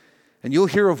says, and you'll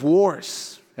hear of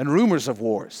wars and rumors of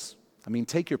wars. I mean,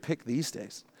 take your pick these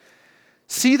days.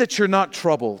 See that you're not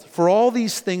troubled, for all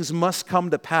these things must come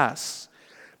to pass,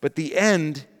 but the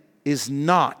end is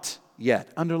not yet.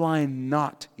 Underline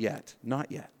not yet,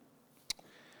 not yet.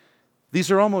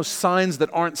 These are almost signs that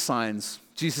aren't signs.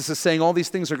 Jesus is saying all these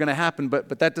things are going to happen,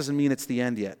 but that doesn't mean it's the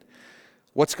end yet.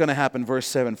 What's going to happen? Verse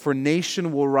 7, for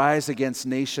nation will rise against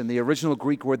nation. The original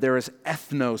Greek word there is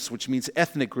ethnos, which means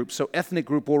ethnic group. So ethnic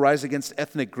group will rise against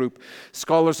ethnic group.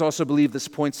 Scholars also believe this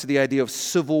points to the idea of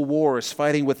civil wars,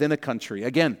 fighting within a country.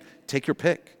 Again, take your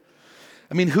pick.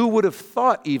 I mean, who would have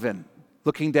thought even,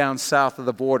 looking down south of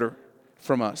the border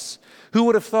from us, who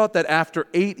would have thought that after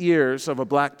 8 years of a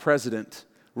black president,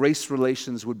 race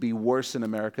relations would be worse in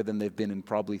America than they've been in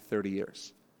probably 30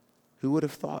 years? Who would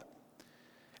have thought?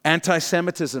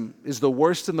 Anti-Semitism is the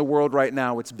worst in the world right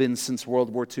now. It's been since World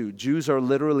War II. Jews are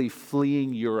literally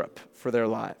fleeing Europe for their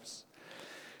lives.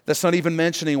 That's not even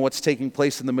mentioning what's taking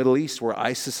place in the Middle East, where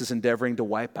ISIS is endeavoring to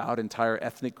wipe out entire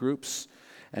ethnic groups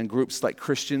and groups like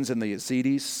Christians and the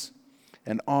Yazidis,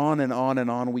 and on and on and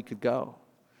on we could go.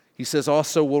 He says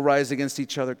also we'll rise against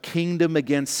each other, kingdom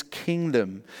against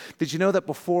kingdom. Did you know that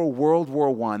before World War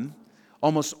I,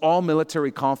 Almost all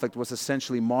military conflict was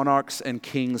essentially monarchs and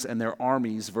kings and their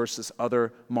armies versus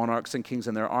other monarchs and kings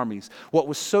and their armies. What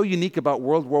was so unique about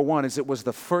World War I is it was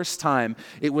the first time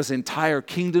it was entire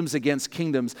kingdoms against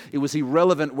kingdoms. It was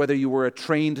irrelevant whether you were a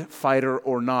trained fighter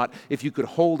or not. If you could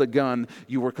hold a gun,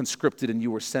 you were conscripted and you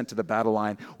were sent to the battle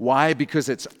line. Why? Because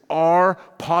it's our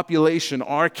population,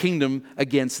 our kingdom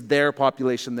against their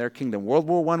population, their kingdom. World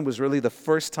War I was really the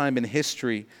first time in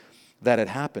history that had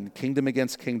happened, kingdom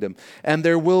against kingdom. And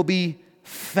there will be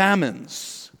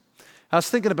famines. I was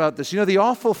thinking about this. You know, the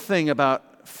awful thing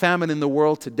about famine in the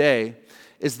world today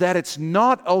is that it's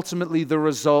not ultimately the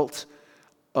result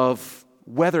of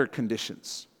weather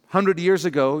conditions. 100 years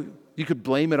ago, you could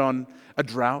blame it on a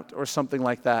drought or something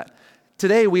like that.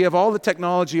 Today, we have all the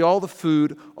technology, all the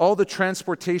food, all the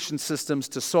transportation systems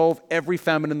to solve every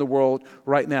famine in the world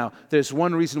right now. There's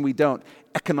one reason we don't: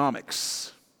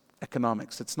 economics.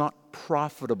 Economics. It's not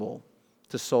profitable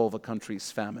to solve a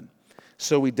country's famine,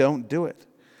 so we don't do it.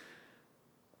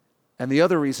 And the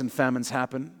other reason famines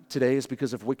happen today is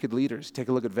because of wicked leaders. Take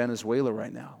a look at Venezuela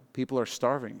right now. People are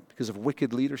starving because of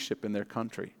wicked leadership in their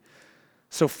country.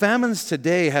 So famines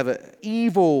today have an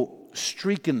evil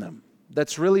streak in them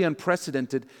that's really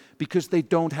unprecedented because they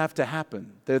don't have to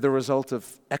happen. They're the result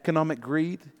of economic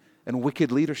greed and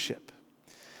wicked leadership.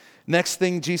 Next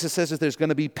thing Jesus says is there's going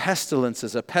to be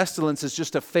pestilences. A pestilence is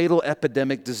just a fatal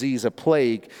epidemic disease, a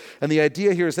plague. And the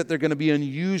idea here is that they're going to be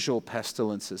unusual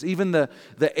pestilences. Even the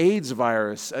AIDS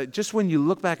virus, just when you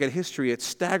look back at history, it's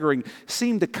staggering,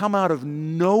 seemed to come out of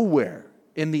nowhere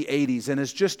in the 80s and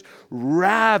has just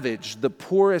ravaged the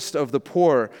poorest of the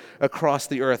poor across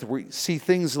the earth. We see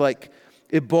things like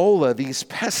Ebola, these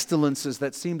pestilences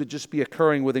that seem to just be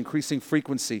occurring with increasing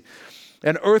frequency.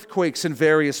 And earthquakes in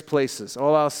various places.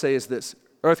 All I'll say is this: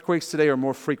 earthquakes today are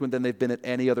more frequent than they've been at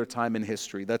any other time in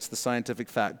history. That's the scientific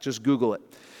fact. Just Google it.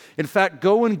 In fact,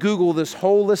 go and Google this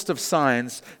whole list of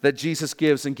signs that Jesus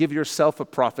gives and give yourself a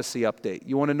prophecy update.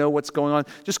 You want to know what's going on?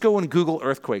 Just go and Google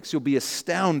earthquakes. You'll be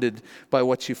astounded by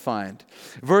what you find.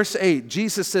 Verse 8,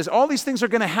 Jesus says all these things are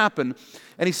going to happen.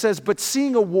 And he says, but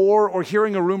seeing a war or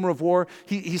hearing a rumor of war,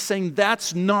 he's saying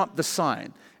that's not the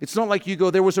sign. It's not like you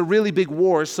go, there was a really big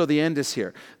war, so the end is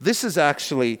here. This is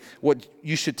actually what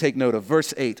you should take note of.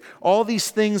 Verse 8, all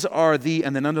these things are the,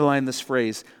 and then underline this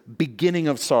phrase, beginning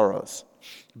of sorrows.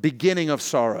 Beginning of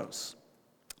sorrows.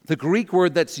 The Greek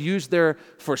word that's used there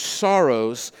for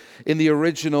sorrows in the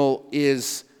original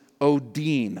is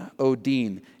odin.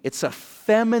 Odin. It's a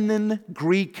feminine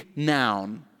Greek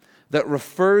noun that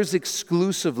refers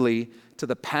exclusively to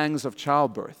the pangs of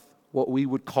childbirth, what we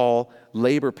would call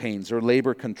labor pains or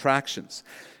labor contractions.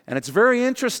 And it's very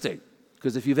interesting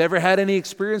because if you've ever had any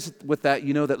experience with that,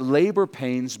 you know that labor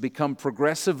pains become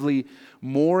progressively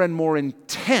more and more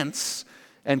intense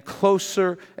and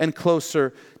closer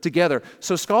together.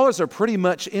 So scholars are pretty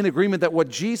much in agreement that what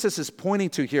Jesus is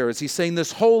pointing to here is he's saying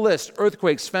this whole list: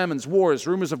 earthquakes, famines, wars,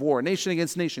 rumors of war, nation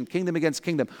against nation, kingdom against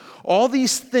kingdom. All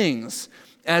these things,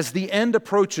 as the end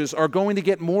approaches, are going to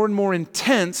get more and more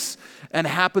intense and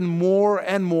happen more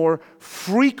and more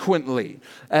frequently.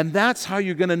 And that's how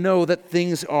you're going to know that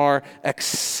things are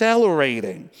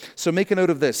accelerating. So make a note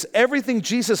of this. Everything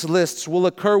Jesus lists will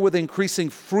occur with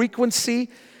increasing frequency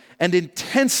and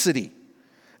intensity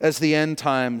as the end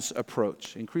times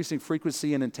approach. Increasing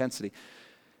frequency and intensity.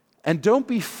 And don't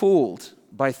be fooled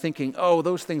by thinking, oh,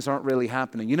 those things aren't really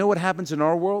happening. You know what happens in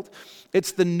our world?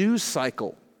 It's the news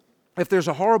cycle. If there's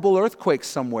a horrible earthquake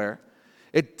somewhere,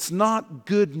 it's not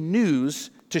good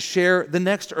news to share the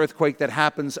next earthquake that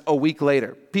happens a week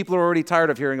later. People are already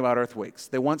tired of hearing about earthquakes.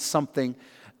 They want something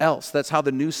else. That's how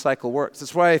the news cycle works.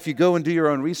 That's why if you go and do your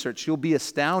own research, you'll be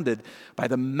astounded by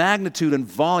the magnitude and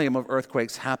volume of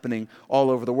earthquakes happening all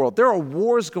over the world. There are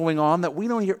wars going on that we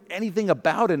don't hear anything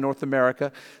about in North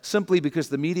America simply because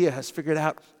the media has figured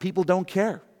out people don't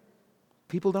care.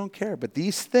 People don't care. But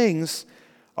these things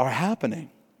are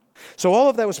happening. So all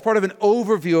of that was part of an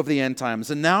overview of the end times.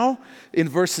 And now, in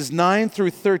verses 9 through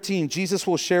 13, Jesus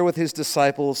will share with his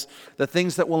disciples the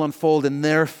things that will unfold in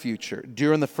their future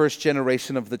during the first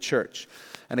generation of the church.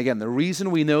 And again, the reason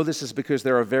we know this is because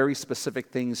there are very specific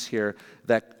things here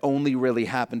that only really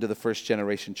happened to the first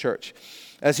generation church.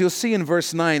 As you'll see in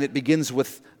verse 9, it begins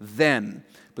with then.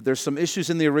 But there's some issues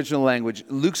in the original language.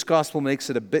 Luke's gospel makes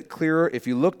it a bit clearer. If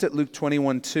you looked at Luke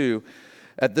 21:2,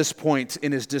 at this point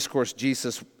in his discourse,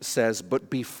 Jesus says, but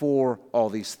before all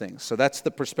these things. So that's the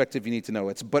perspective you need to know.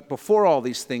 It's but before all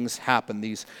these things happen,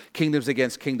 these kingdoms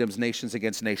against kingdoms, nations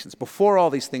against nations. Before all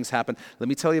these things happen, let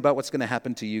me tell you about what's going to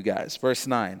happen to you guys. Verse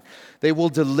 9, they will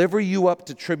deliver you up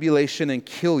to tribulation and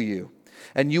kill you,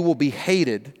 and you will be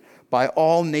hated by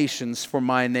all nations for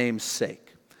my name's sake.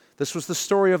 This was the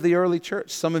story of the early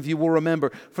church. Some of you will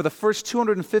remember, for the first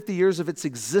 250 years of its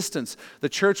existence, the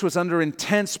church was under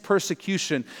intense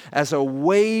persecution as a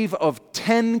wave of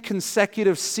 10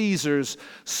 consecutive Caesars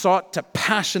sought to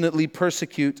passionately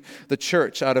persecute the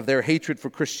church out of their hatred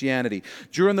for Christianity.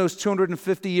 During those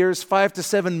 250 years, 5 to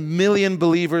 7 million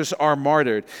believers are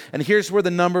martyred. And here's where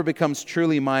the number becomes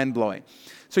truly mind-blowing.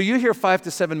 So you hear 5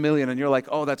 to 7 million and you're like,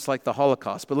 oh, that's like the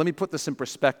Holocaust. But let me put this in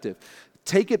perspective.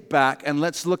 Take it back and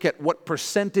let's look at what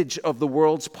percentage of the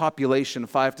world's population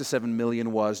 5 to 7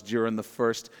 million was during the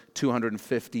first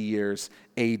 250 years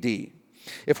AD.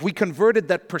 If we converted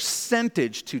that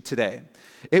percentage to today,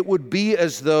 it would be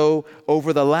as though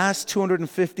over the last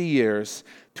 250 years,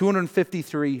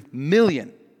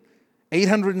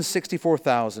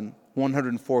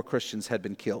 253,864,104 Christians had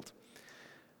been killed.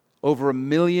 Over 1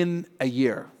 million a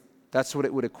year. That's what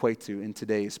it would equate to in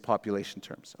today's population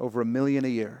terms. Over 1 million a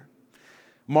year.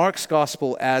 Mark's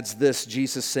gospel adds this,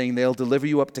 Jesus saying, they'll deliver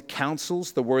you up to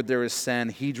councils. The word there is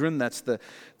Sanhedrin. That's the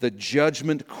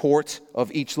judgment court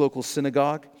of each local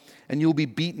synagogue. And you'll be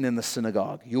beaten in the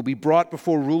synagogue. You'll be brought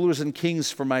before rulers and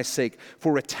kings for my sake,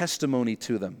 for a testimony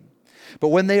to them. But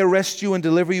when they arrest you and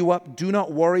deliver you up, do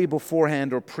not worry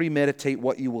beforehand or premeditate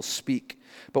what you will speak.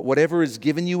 But whatever is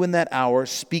given you in that hour,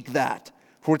 speak that.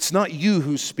 For it's not you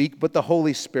who speak, but the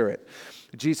Holy Spirit.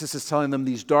 Jesus is telling them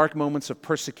these dark moments of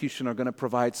persecution are going to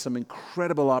provide some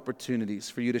incredible opportunities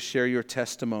for you to share your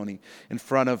testimony in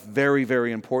front of very,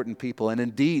 very important people. And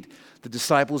indeed, the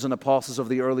disciples and apostles of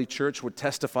the early church would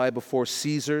testify before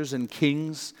Caesars and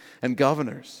kings and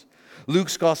governors.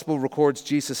 Luke's gospel records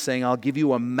Jesus saying, I'll give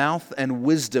you a mouth and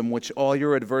wisdom which all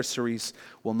your adversaries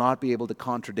will not be able to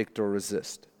contradict or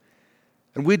resist.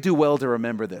 And we'd do well to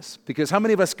remember this, because how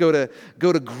many of us go to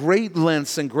great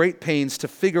lengths and great pains to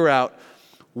figure out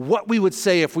what we would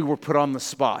say if we were put on the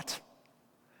spot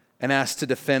and asked to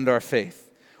defend our faith?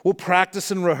 We'll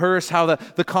practice and rehearse how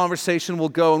the conversation will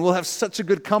go, and we'll have such a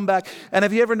good comeback. And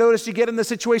have you ever noticed you get in the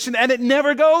situation and it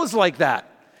never goes like that?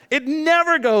 It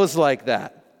never goes like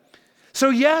that. So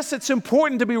yes, it's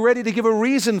important to be ready to give a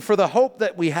reason for the hope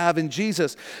that we have in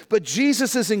Jesus. But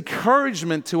Jesus'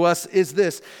 encouragement to us is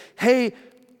this: hey,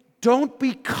 don't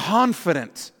be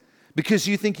confident because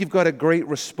you think you've got a great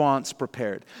response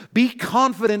prepared. Be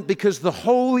confident because the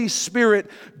Holy Spirit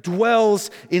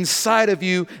dwells inside of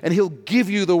you and He'll give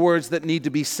you the words that need to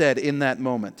be said in that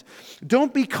moment.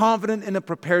 Don't be confident in a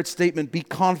prepared statement. Be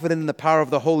confident in the power of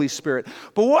the Holy Spirit.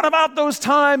 But what about those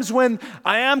times when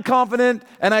I am confident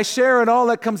and I share and all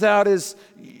that comes out is,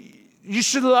 you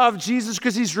should love Jesus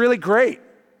because He's really great,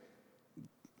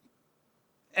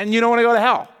 and you don't want to go to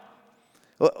hell?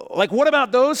 Like, what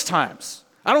about those times?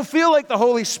 I don't feel like the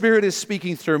Holy Spirit is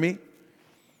speaking through me.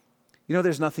 You know,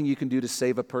 there's nothing you can do to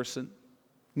save a person.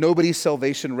 Nobody's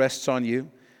salvation rests on you.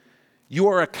 You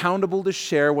are accountable to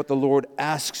share what the Lord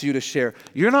asks you to share.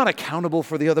 You're not accountable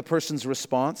for the other person's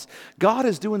response. God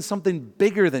is doing something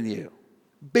bigger than you,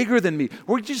 bigger than me.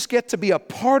 We just get to be a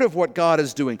part of what God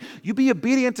is doing. You be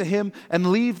obedient to Him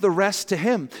and leave the rest to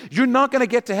Him. You're not going to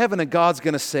get to heaven and God's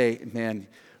going to say, man,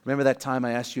 remember that time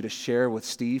I asked you to share with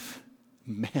Steve?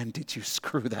 Man, did you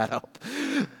screw that up?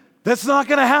 That's not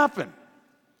going to happen.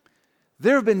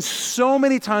 There have been so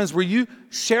many times where you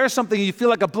share something and you feel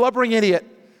like a blubbering idiot,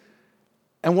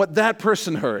 and what that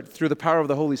person heard through the power of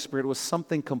the Holy Spirit was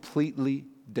something completely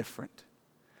different.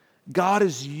 God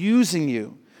is using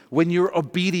you when you're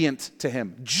obedient to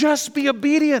Him. Just be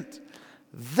obedient.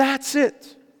 That's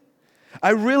it.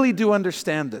 I really do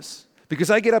understand this,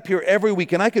 because I get up here every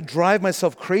week and I could drive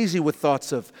myself crazy with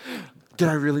thoughts of, did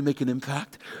I really make an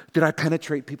impact? Did I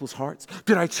penetrate people's hearts?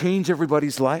 Did I change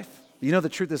everybody's life? You know, the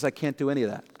truth is I can't do any of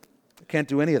that. I can't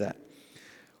do any of that.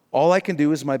 All I can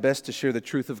do is my best to share the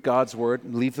truth of God's word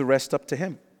and leave the rest up to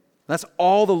Him. That's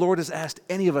all the Lord has asked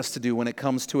any of us to do when it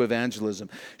comes to evangelism.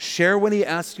 Share when He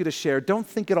asks you to share. Don't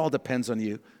think it all depends on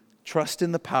you. Trust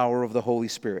in the power of the Holy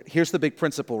Spirit. Here's the big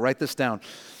principle. Write this down.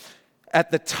 At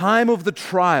the time of the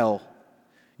trial,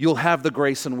 you'll have the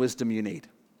grace and wisdom you need.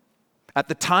 At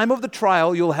the time of the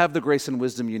trial, you'll have the grace and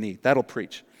wisdom you need. That'll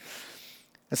preach.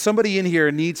 And somebody in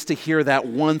here needs to hear that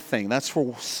one thing. That's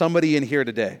for somebody in here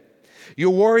today. You're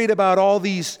worried about all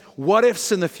these what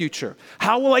ifs in the future.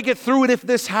 How will I get through it if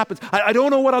this happens? I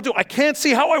don't know what I'll do. I can't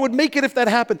see how I would make it if that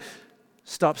happened.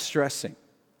 Stop stressing.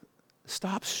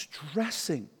 Stop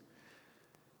stressing.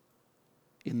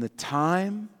 In the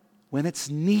time when it's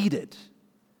needed,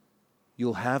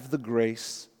 you'll have the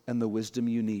grace and the wisdom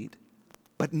you need.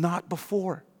 But not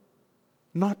before.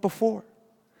 Not before.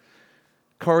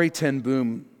 Corrie ten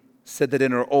Boom said that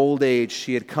in her old age,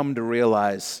 she had come to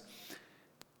realize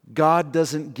God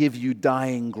doesn't give you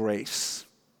dying grace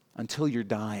until you're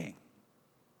dying.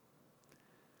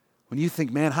 When you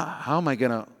think, man, how am I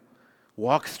going to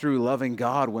walk through loving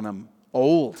God when I'm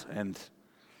old and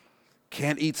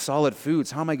can't eat solid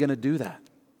foods? How am I going to do that?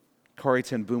 Corrie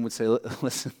ten Boom would say,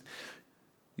 listen,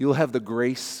 you'll have the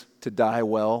grace to die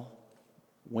well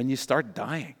when you start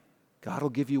dying. God will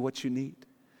give you what you need.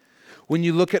 When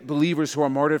you look at believers who are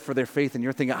martyred for their faith and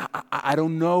you're thinking, I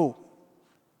don't know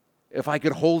if I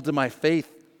could hold to my faith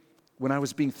when I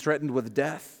was being threatened with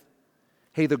death.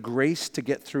 Hey, the grace to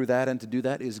get through that and to do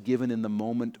that is given in the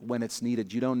moment when it's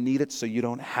needed. You don't need it, so you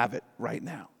don't have it right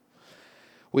now.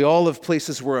 We all have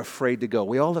places we're afraid to go.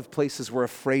 We all have places we're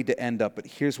afraid to end up. But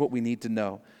here's what we need to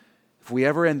know. If we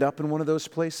ever end up in one of those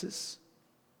places,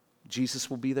 Jesus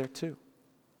will be there too.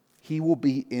 He will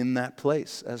be in that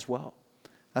place as well.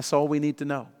 That's all we need to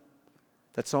know.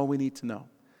 That's all we need to know.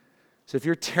 So if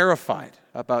you're terrified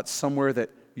about somewhere that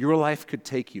your life could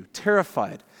take you,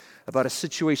 terrified about a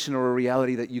situation or a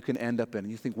reality that you can end up in,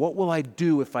 and you think, what will I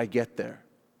do if I get there?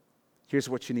 Here's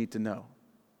what you need to know.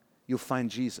 You'll find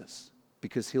Jesus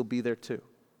because He'll be there too.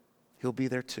 He'll be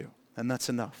there too. And that's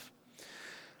enough.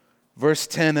 Verse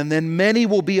 10, and then many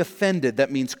will be offended,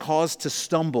 that means caused to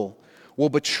stumble, will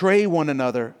betray one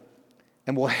another,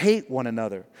 and will hate one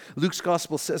another. Luke's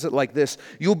gospel says it like this: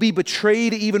 you'll be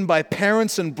betrayed even by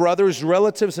parents and brothers,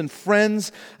 relatives and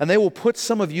friends, and they will put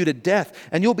some of you to death,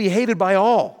 and you'll be hated by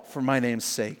all for my name's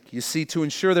sake. You see, to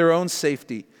ensure their own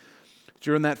safety,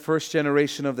 during that first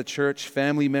generation of the church,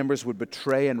 family members would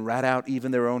betray and rat out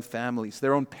even their own families,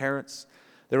 their own parents,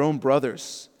 their own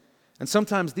brothers. And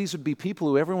sometimes these would be people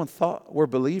who everyone thought were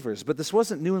believers, but this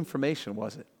wasn't new information,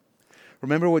 was it?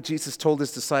 Remember what Jesus told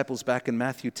His disciples back in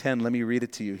Matthew 10. Let me read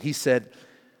it to you. He said,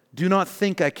 do not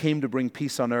think I came to bring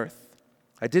peace on earth.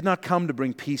 I did not come to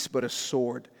bring peace, but a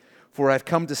sword. For I've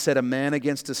come to set a man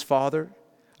against his father,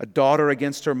 a daughter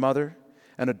against her mother,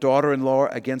 and a daughter-in-law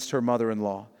against her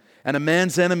mother-in-law. And a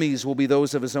man's enemies will be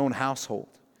those of his own household.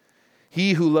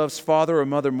 He who loves father or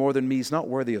mother more than me is not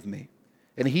worthy of me.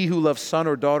 And he who loves son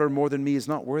or daughter more than me is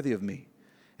not worthy of me.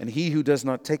 And he who does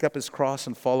not take up his cross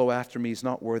and follow after me is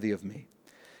not worthy of me.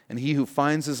 And he who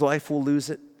finds his life will lose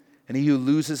it, and he who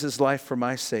loses his life for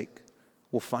my sake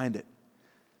will find it.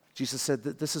 Jesus said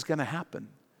that this is going to happen.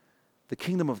 The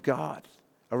kingdom of God,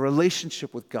 a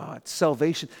relationship with God,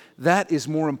 salvation, that is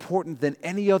more important than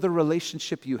any other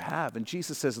relationship you have. And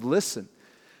Jesus says, listen,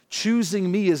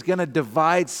 choosing me is going to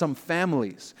divide some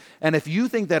families. And if you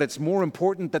think that it's more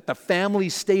important that the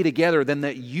families stay together than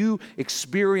that you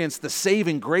experience the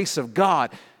saving grace of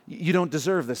God, you don't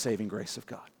deserve the saving grace of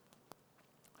God.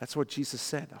 That's what Jesus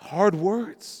said. Hard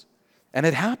words. And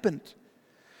it happened.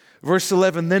 Verse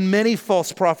 11, then many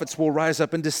false prophets will rise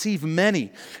up and deceive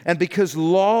many. And because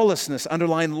lawlessness,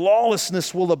 underline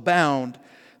lawlessness, will abound,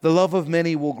 the love of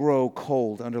many will grow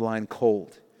cold, underline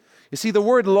cold. You see, the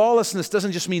word lawlessness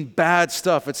doesn't just mean bad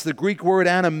stuff. It's the Greek word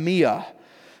anomia.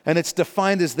 And it's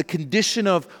defined as the condition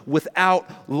of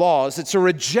without laws. It's a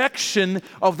rejection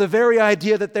of the very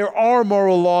idea that there are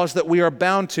moral laws that we are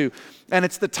bound to. And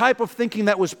it's the type of thinking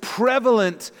that was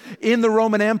prevalent in the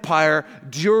Roman Empire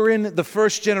during the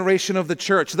first generation of the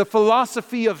church. The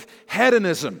philosophy of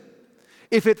hedonism.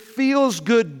 If it feels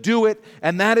good, do it,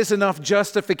 and that is enough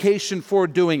justification for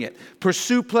doing it.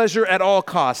 Pursue pleasure at all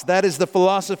costs. That is the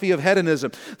philosophy of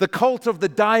hedonism. The cult of the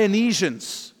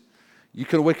Dionysians. You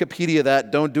can Wikipedia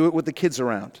that. Don't do it with the kids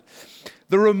around.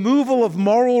 The removal of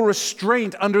moral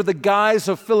restraint under the guise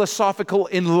of philosophical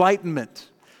enlightenment.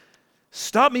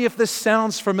 Stop me if this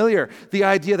sounds familiar. The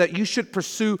idea that you should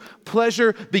pursue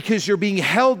pleasure because you're being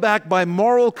held back by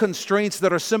moral constraints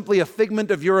that are simply a figment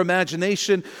of your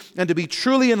imagination. And to be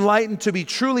truly enlightened, to be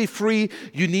truly free,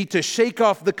 you need to shake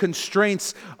off the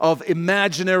constraints of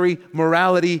imaginary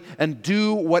morality and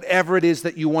do whatever it is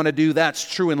that you want to do. That's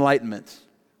true enlightenment.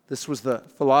 This was the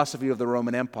philosophy of the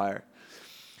Roman Empire.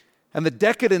 And the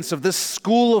decadence of this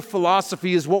school of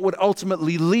philosophy is what would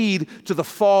ultimately lead to the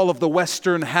fall of the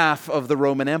western half of the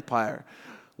Roman Empire.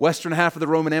 Western half of the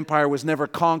Roman Empire was never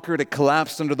conquered. It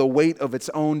collapsed under the weight of its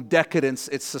own decadence.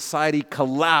 Its society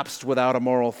collapsed without a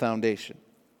moral foundation.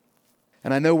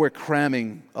 And I know we're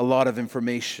cramming a lot of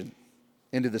information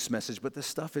into this message, but this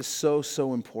stuff is so,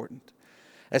 so important.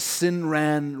 As sin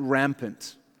ran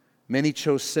rampant, many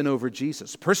chose sin over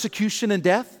Jesus. Persecution and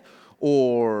death,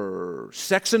 or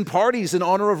sex and parties in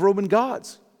honor of Roman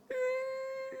gods.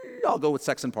 I'll go with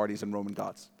sex and parties and Roman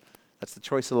gods. That's the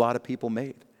choice a lot of people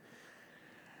made.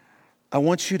 I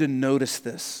want you to notice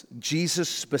this. Jesus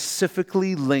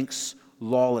specifically links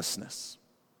lawlessness,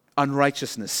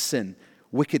 unrighteousness, sin,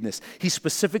 wickedness. He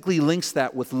specifically links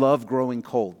that with love growing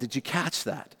cold. Did you catch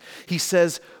that? He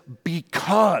says,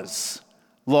 because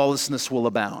lawlessness will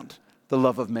abound, the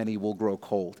love of many will grow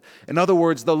cold. In other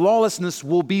words, the lawlessness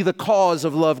will be the cause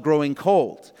of love growing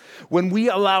cold. When we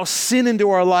allow sin into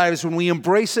our lives, when we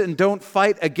embrace it and don't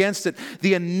fight against it,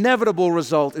 the inevitable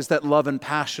result is that love and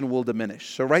passion will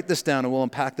diminish. So write this down and we'll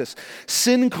unpack this.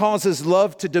 Sin causes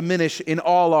love to diminish in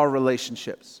all our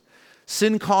relationships.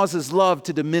 Sin causes love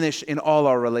to diminish in all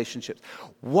our relationships.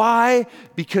 Why?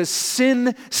 Because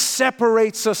sin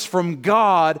separates us from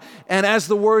God, and as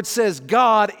the word says,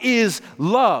 God is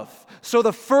love. So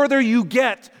the further you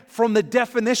get from the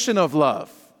definition of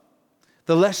love,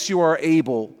 the less you are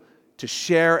able to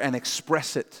share and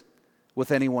express it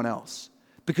with anyone else,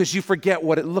 because you forget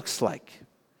what it looks like.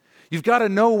 You've got to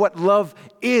know what love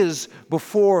is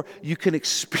before you can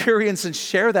experience and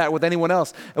share that with anyone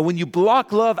else. And when you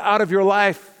block love out of your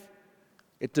life,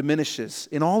 it diminishes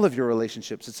in all of your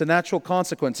relationships. It's a natural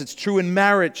consequence. It's true in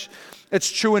marriage. It's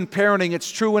true in parenting.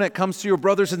 It's true when it comes to your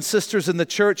brothers and sisters in the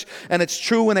church. And it's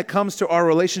true when it comes to our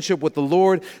relationship with the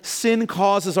Lord. Sin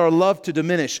causes our love to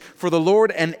diminish for the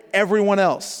Lord and everyone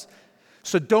else.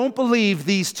 So don't believe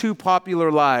these two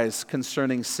popular lies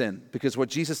concerning sin, because what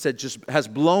Jesus said just has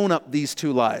blown up these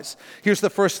two lies. Here's the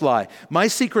first lie. My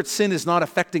secret sin is not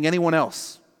affecting anyone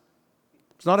else.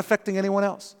 It's not affecting anyone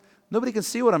else. Nobody can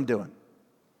see what I'm doing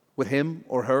with him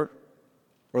or her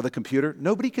or the computer.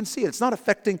 Nobody can see it. It's not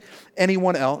affecting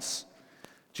anyone else.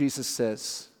 Jesus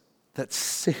says that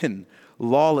sin,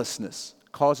 lawlessness,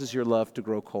 causes your love to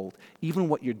grow cold. Even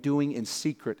what you're doing in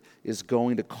secret is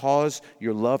going to cause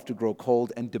your love to grow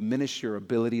cold and diminish your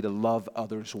ability to love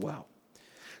others well.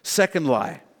 Second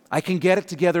lie, I can get it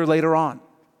together later on.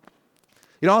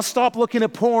 I'll stop looking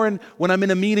at porn when I'm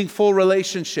in a meaningful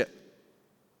relationship.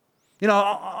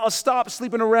 I'll stop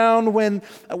sleeping around when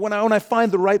I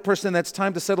find the right person that's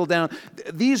time to settle down.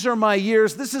 These are my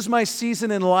years. This is my season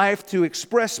in life to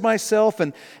express myself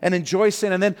and enjoy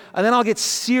sin. And then I'll get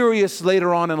serious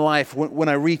later on in life when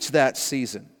I reach that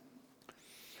season.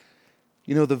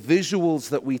 The visuals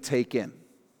that we take in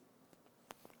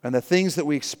and the things that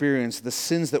we experience, the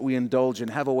sins that we indulge in,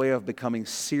 have a way of becoming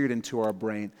seared into our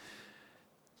brain.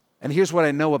 And here's what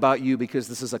I know about you, because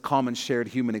this is a common shared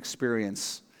human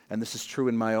experience. And this is true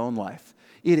in my own life.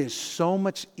 It is so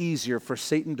much easier for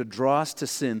Satan to draw us to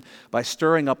sin by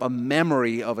stirring up a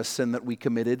memory of a sin that we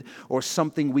committed or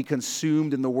something we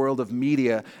consumed in the world of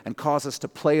media and cause us to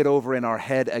play it over in our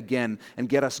head again and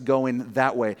get us going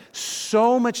that way.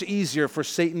 So much easier for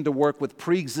Satan to work with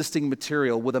pre-existing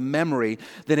material, with a memory,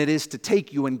 than it is to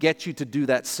take you and get you to do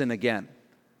that sin again.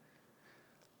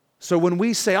 So when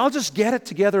we say, I'll just get it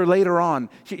together later on,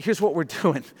 here's what we're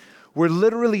doing. We're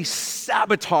literally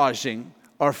sabotaging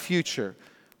our future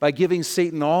by giving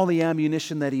Satan all the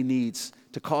ammunition that he needs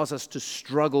to cause us to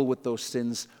struggle with those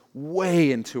sins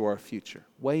way into our future,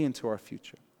 way into our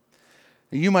future.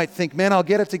 And you might think, man, I'll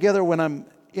get it together when I'm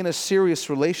in a serious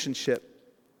relationship.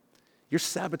 You're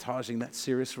sabotaging that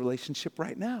serious relationship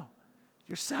right now.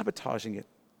 You're sabotaging it.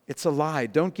 It's a lie.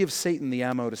 Don't give Satan the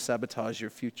ammo to sabotage your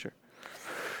future.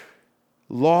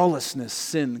 Lawlessness,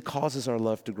 sin, causes our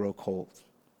love to grow cold.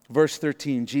 Verse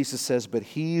 13, Jesus says, but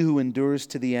he who endures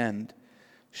to the end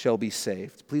shall be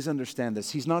saved. Please understand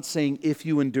this. He's not saying if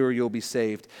you endure, you'll be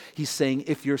saved. He's saying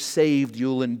if you're saved,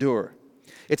 you'll endure.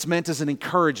 It's meant as an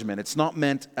encouragement. It's not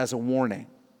meant as a warning.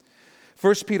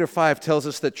 1 Peter 5 tells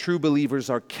us that true believers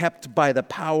are kept by the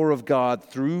power of God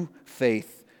through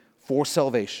faith for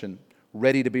salvation,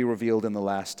 ready to be revealed in the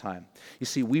last time. You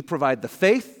see, we provide the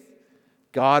faith.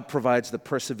 God provides the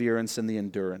perseverance and the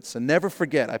endurance. And never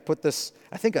forget, I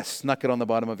think I snuck it on the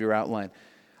bottom of your outline.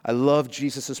 I love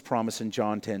Jesus' promise in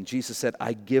John 10. Jesus said,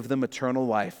 I give them eternal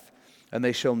life, and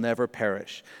they shall never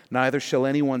perish. Neither shall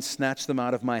anyone snatch them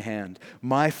out of my hand.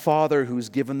 My Father who's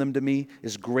given them to me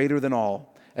is greater than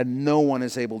all, and no one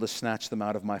is able to snatch them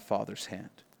out of my Father's hand.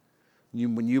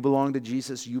 When you belong to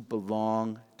Jesus, you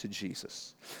belong to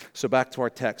Jesus. So back to our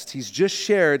text. He's just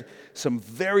shared some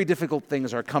very difficult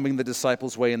things are coming the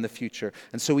disciples' way in the future.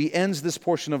 And so he ends this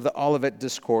portion of the Olivet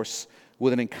Discourse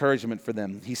with an encouragement for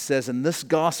them. He says, and this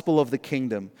gospel of the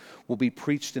kingdom will be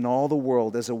preached in all the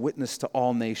world as a witness to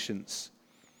all nations.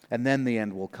 And then the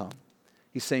end will come.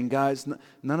 He's saying, guys,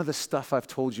 none of the stuff I've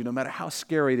told you, no matter how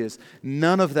scary it is,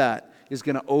 none of that is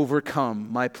going to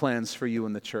overcome my plans for you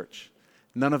in the church.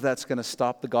 None of that's going to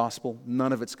stop the gospel.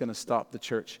 None of it's going to stop the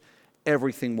church.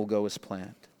 Everything will go as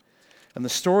planned. And the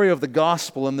story of the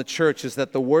gospel in the church is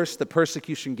that the worse the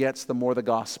persecution gets, the more the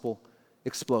gospel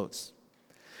explodes.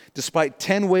 Despite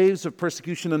 10 waves of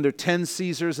persecution under 10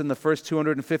 Caesars in the first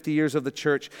 250 years of the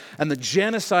church and the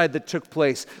genocide that took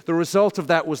place, the result of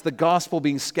that was the gospel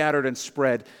being scattered and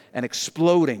spread and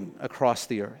exploding across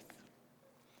the earth.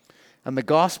 And the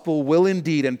gospel will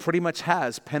indeed, and pretty much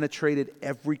has, penetrated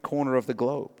every corner of the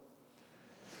globe.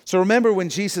 So remember when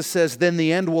Jesus says, then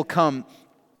the end will come,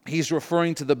 he's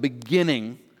referring to the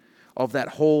beginning of that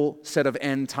whole set of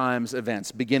end times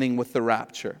events, beginning with the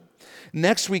rapture.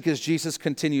 Next week, as Jesus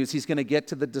continues, he's going to get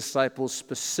to the disciples'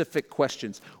 specific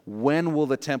questions. When will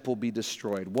the temple be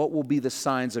destroyed? What will be the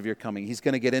signs of your coming? He's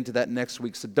going to get into that next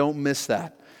week, so don't miss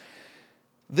that.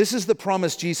 This is the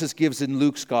promise Jesus gives in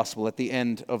Luke's gospel at the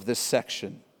end of this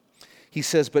section. He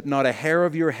says, but not a hair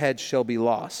of your head shall be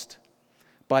lost.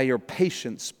 By your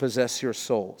patience possess your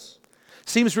souls.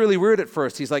 Seems really weird at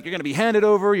first. He's like, you're going to be handed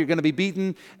over, you're going to be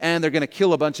beaten, and they're going to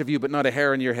kill a bunch of you, but not a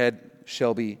hair in your head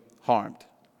shall be harmed.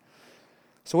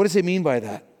 So what does it mean by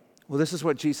that? Well, this is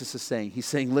what Jesus is saying. He's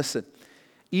saying, listen,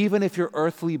 even if your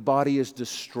earthly body is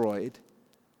destroyed,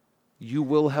 you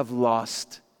will have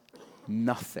lost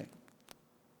nothing.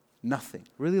 Nothing.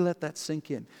 Really let that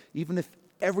sink in. Even if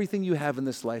everything you have in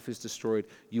this life is destroyed,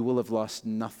 you will have lost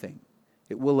nothing.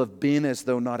 It will have been as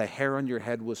though not a hair on your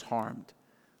head was harmed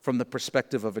from the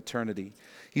perspective of eternity.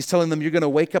 He's telling them, you're going to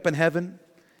wake up in heaven,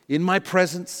 in my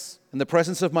presence, in the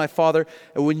presence of my Father,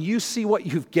 and when you see what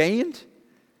you've gained,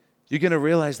 you're going to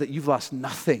realize that you've lost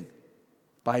nothing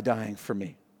by dying for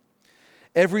me.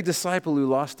 Every disciple who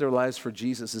lost their lives for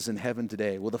Jesus is in heaven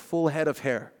today with a full head of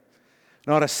hair,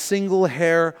 not a single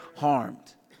hair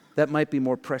harmed. That might be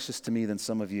more precious to me than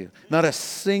some of you. Not a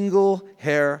single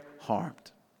hair harmed.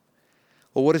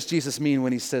 Well, what does Jesus mean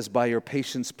when he says, by your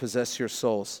patience possess your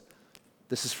souls?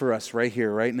 This is for us right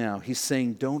here, right now. He's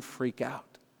saying, don't freak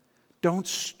out. Don't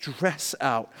stress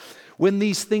out. When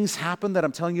these things happen that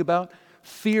I'm telling you about,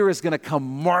 fear is going to come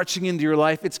marching into your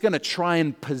life. It's going to try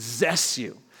and possess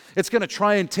you. It's going to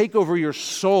try and take over your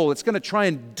soul. It's going to try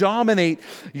and dominate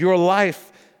your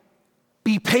life.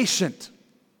 Be patient.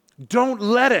 Don't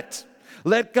let it.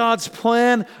 Let God's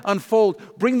plan unfold.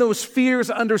 Bring those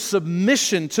fears under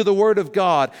submission to the Word of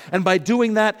God. And by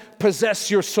doing that,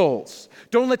 possess your souls.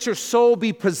 Don't let your soul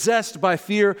be possessed by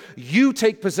fear. You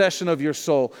take possession of your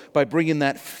soul by bringing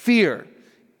that fear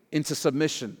into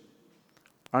submission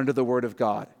under the Word of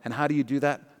God. And how do you do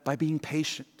that? By being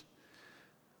patient.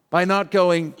 By not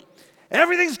going,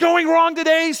 everything's going wrong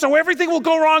today, so everything will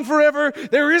go wrong forever.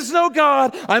 There is no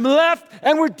God. I'm left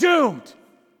and we're doomed.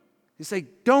 You say,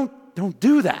 don't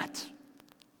do that.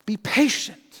 Be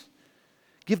patient.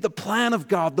 Give the plan of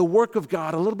God, the work of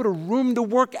God, a little bit of room to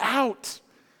work out.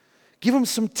 Give him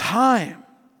some time.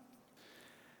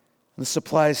 This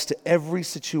applies to every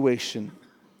situation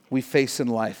we face in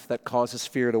life that causes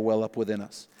fear to well up within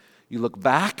us. You look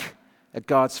back at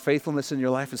God's faithfulness in your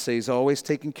life and say, he's always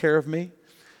taking care of me.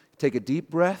 Take a deep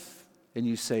breath and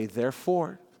you say,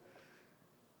 therefore,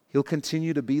 he'll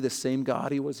continue to be the same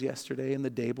God he was yesterday and the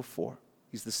day before.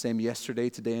 He's the same yesterday,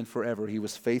 today, and forever. He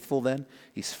was faithful then.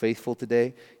 He's faithful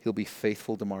today. He'll be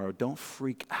faithful tomorrow. Don't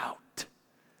freak out.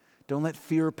 Don't let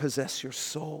fear possess your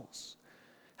souls.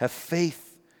 Have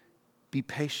faith. Be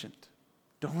patient.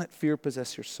 Don't let fear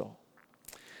possess your soul.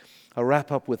 I'll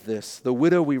wrap up with this. The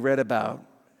widow we read about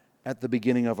at the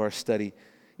beginning of our study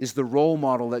is the role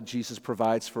model that Jesus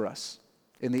provides for us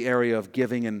in the area of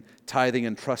giving and tithing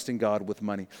and trusting God with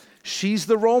money. She's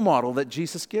the role model that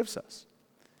Jesus gives us.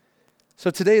 So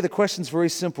today the question is very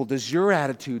simple. Does your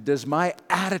attitude, does my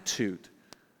attitude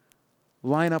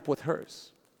line up with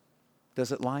hers?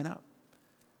 Does it line up?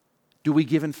 Do we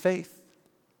give in faith?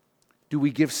 Do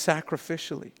we give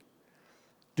sacrificially?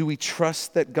 Do we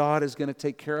trust that God is going to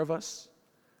take care of us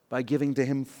by giving to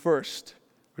him first?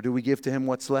 Or do we give to him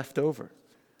what's left over?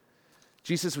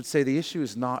 Jesus would say the issue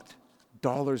is not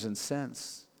dollars and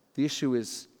cents. The issue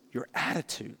is your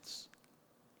attitudes.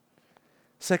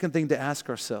 Second thing to ask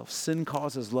ourselves, sin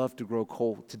causes love to grow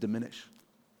cold, to diminish.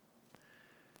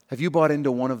 Have you bought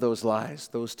into one of those lies,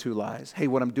 those two lies? Hey,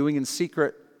 what I'm doing in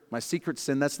secret, my secret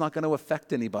sin, that's not going to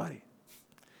affect anybody.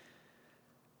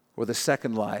 Or the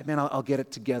second lie, man, I'll get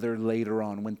it together later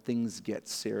on when things get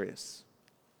serious.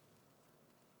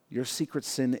 Your secret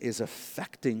sin is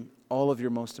affecting all of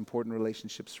your most important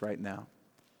relationships right now.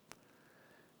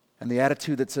 And the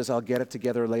attitude that says, I'll get it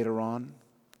together later on,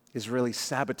 is really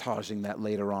sabotaging that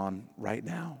later on right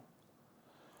now.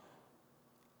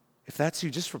 If that's you,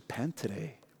 just repent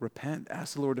today. Repent.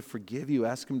 Ask the Lord to forgive you.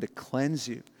 Ask him to cleanse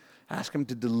you. Ask him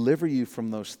to deliver you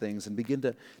from those things and begin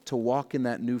to walk in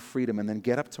that new freedom, and then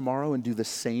get up tomorrow and do the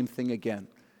same thing again.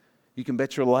 You can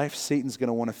bet your life Satan's going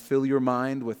to want to fill your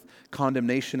mind with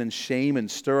condemnation and shame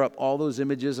and stir up all those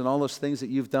images and all those things that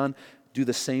you've done. Do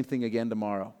the same thing again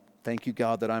tomorrow. Thank you,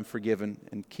 God, that I'm forgiven,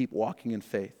 and keep walking in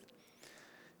faith.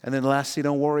 And then lastly,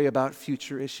 don't worry about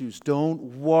future issues.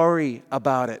 Don't worry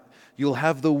about it. You'll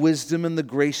have the wisdom and the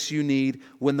grace you need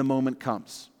when the moment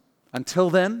comes. Until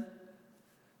then,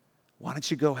 why don't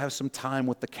you go have some time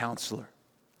with the counselor,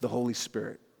 the Holy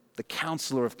Spirit, the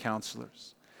counselor of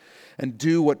counselors, and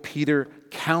do what Peter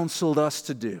counseled us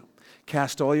to do.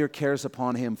 Cast all your cares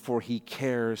upon him, for he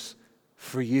cares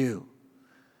for you.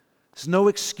 There's no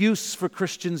excuse for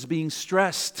Christians being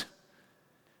stressed.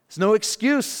 There's no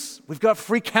excuse. We've got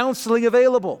free counseling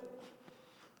available.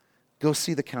 Go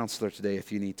see the counselor today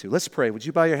if you need to. Let's pray. Would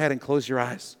you bow your head and close your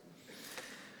eyes?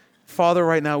 Father,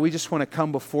 right now, we just want to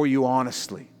come before you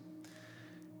honestly.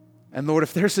 And Lord,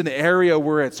 if there's an area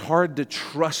where it's hard to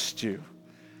trust you,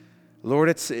 Lord,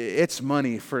 it's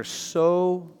money for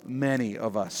so many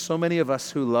of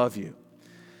us who love you.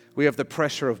 We have the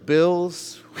pressure of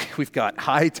bills, we've got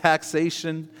high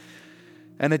taxation,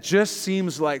 and it just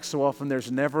seems like so often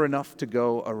there's never enough to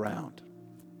go around.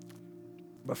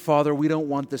 But Father, we don't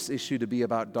want this issue to be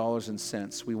about dollars and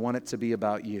cents. We want it to be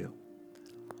about you.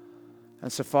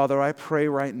 And so, Father, I pray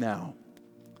right now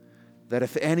that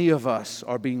if any of us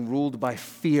are being ruled by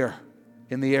fear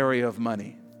in the area of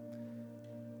money,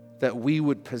 that we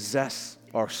would possess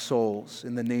our souls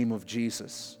in the name of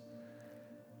Jesus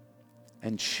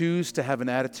and choose to have an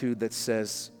attitude that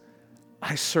says,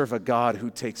 I serve a God who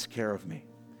takes care of me.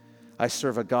 I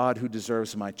serve a God who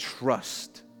deserves my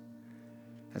trust.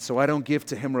 And so I don't give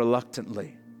to him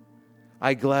reluctantly.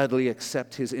 I gladly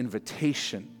accept his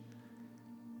invitation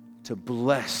to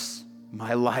bless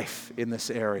my life in this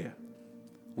area.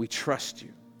 We trust you.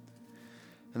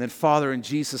 And then, Father, in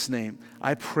Jesus' name,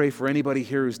 I pray for anybody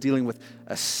here who's dealing with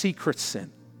a secret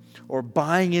sin or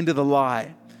buying into the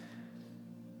lie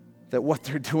that what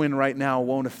they're doing right now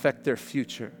won't affect their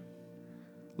future.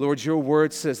 Lord, your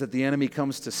word says that the enemy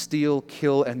comes to steal,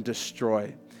 kill, and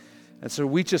destroy. And so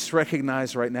we just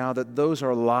recognize right now that those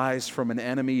are lies from an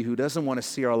enemy who doesn't want to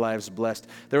see our lives blessed.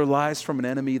 They're lies from an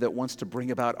enemy that wants to bring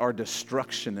about our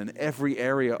destruction in every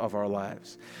area of our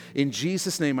lives. In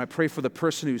Jesus' name, I pray for the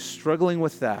person who's struggling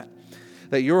with that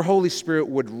your Holy Spirit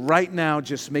would right now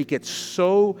just make it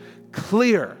so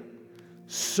clear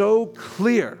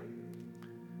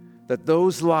that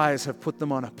those lies have put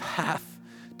them on a path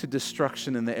to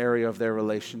destruction in the area of their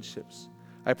relationships.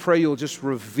 I pray you'll just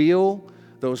reveal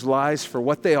those lies for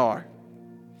what they are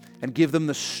and give them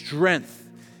the strength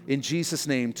in Jesus'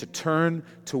 name to turn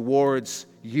towards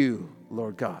you,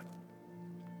 Lord God.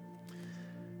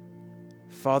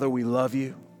 Father, we love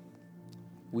you,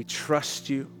 we trust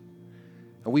you,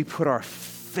 and we put our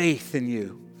faith in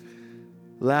you.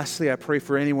 Lastly, I pray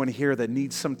for anyone here that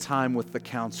needs some time with the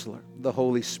counselor, the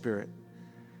Holy Spirit.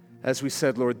 As we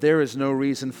said, Lord, there is no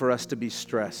reason for us to be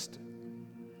stressed.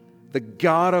 The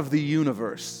God of the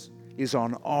universe is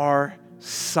on our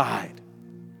side.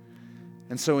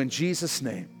 And so in Jesus'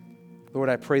 name, Lord,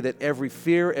 I pray that every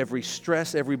fear, every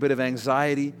stress, every bit of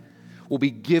anxiety will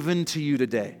be given to you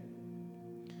today.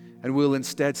 And we'll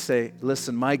instead say,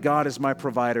 listen, my God is my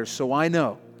provider, so I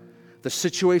know the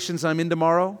situations I'm in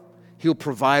tomorrow, he'll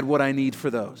provide what I need for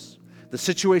those. The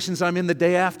situations I'm in the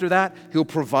day after that, he'll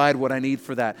provide what I need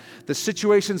for that. The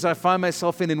situations I find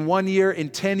myself in 1 year, in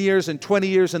 10 years, in 20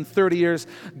 years, in 30 years,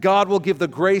 God will give the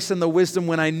grace and the wisdom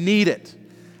when I need it.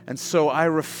 And so I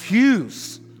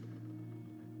refuse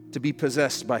to be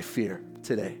possessed by fear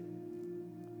today.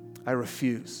 I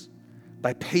refuse.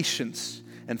 By patience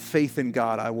and faith in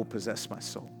God, I will possess my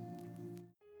soul.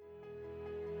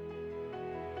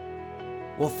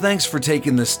 Well, thanks for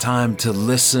taking this time to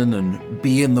listen and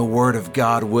be in the Word of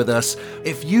God with us.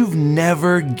 If you've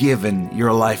never given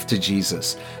your life to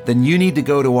Jesus, then you need to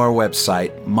go to our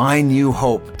website,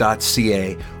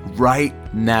 mynewhope.ca,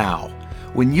 right now.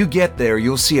 When you get there,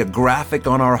 you'll see a graphic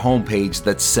on our homepage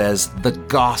that says The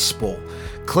Gospel.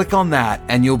 Click on that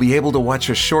and you'll be able to watch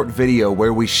a short video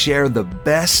where we share the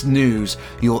best news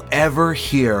you'll ever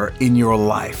hear in your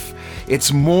life.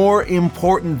 It's more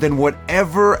important than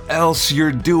whatever else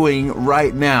you're doing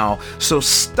right now. So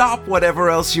stop whatever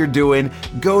else you're doing,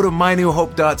 go to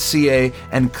mynewhope.ca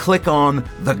and click on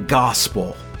The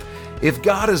Gospel. If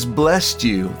God has blessed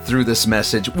you through this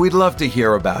message, we'd love to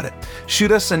hear about it.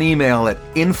 Shoot us an email at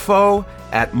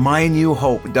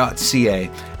info@mynewhope.ca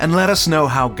and let us know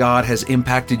how God has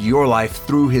impacted your life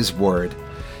through His Word.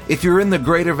 If you're in the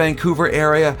greater Vancouver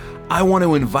area, I want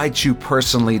to invite you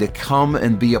personally to come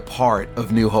and be a part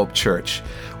of New Hope Church.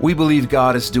 We believe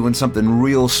God is doing something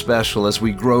real special as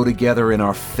we grow together in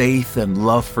our faith and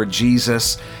love for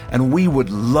Jesus, and we would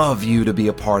love you to be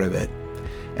a part of it.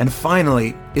 And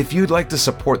finally, if you'd like to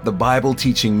support the Bible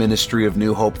teaching ministry of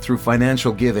New Hope through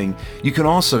financial giving, you can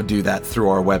also do that through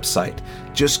our website.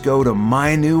 Just go to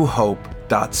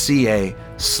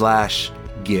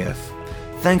mynewhope.ca/give.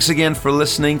 Thanks again for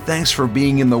listening. Thanks for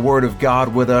being in the Word of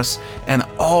God with us. And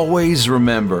always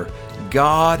remember,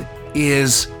 God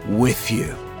is with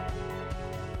you.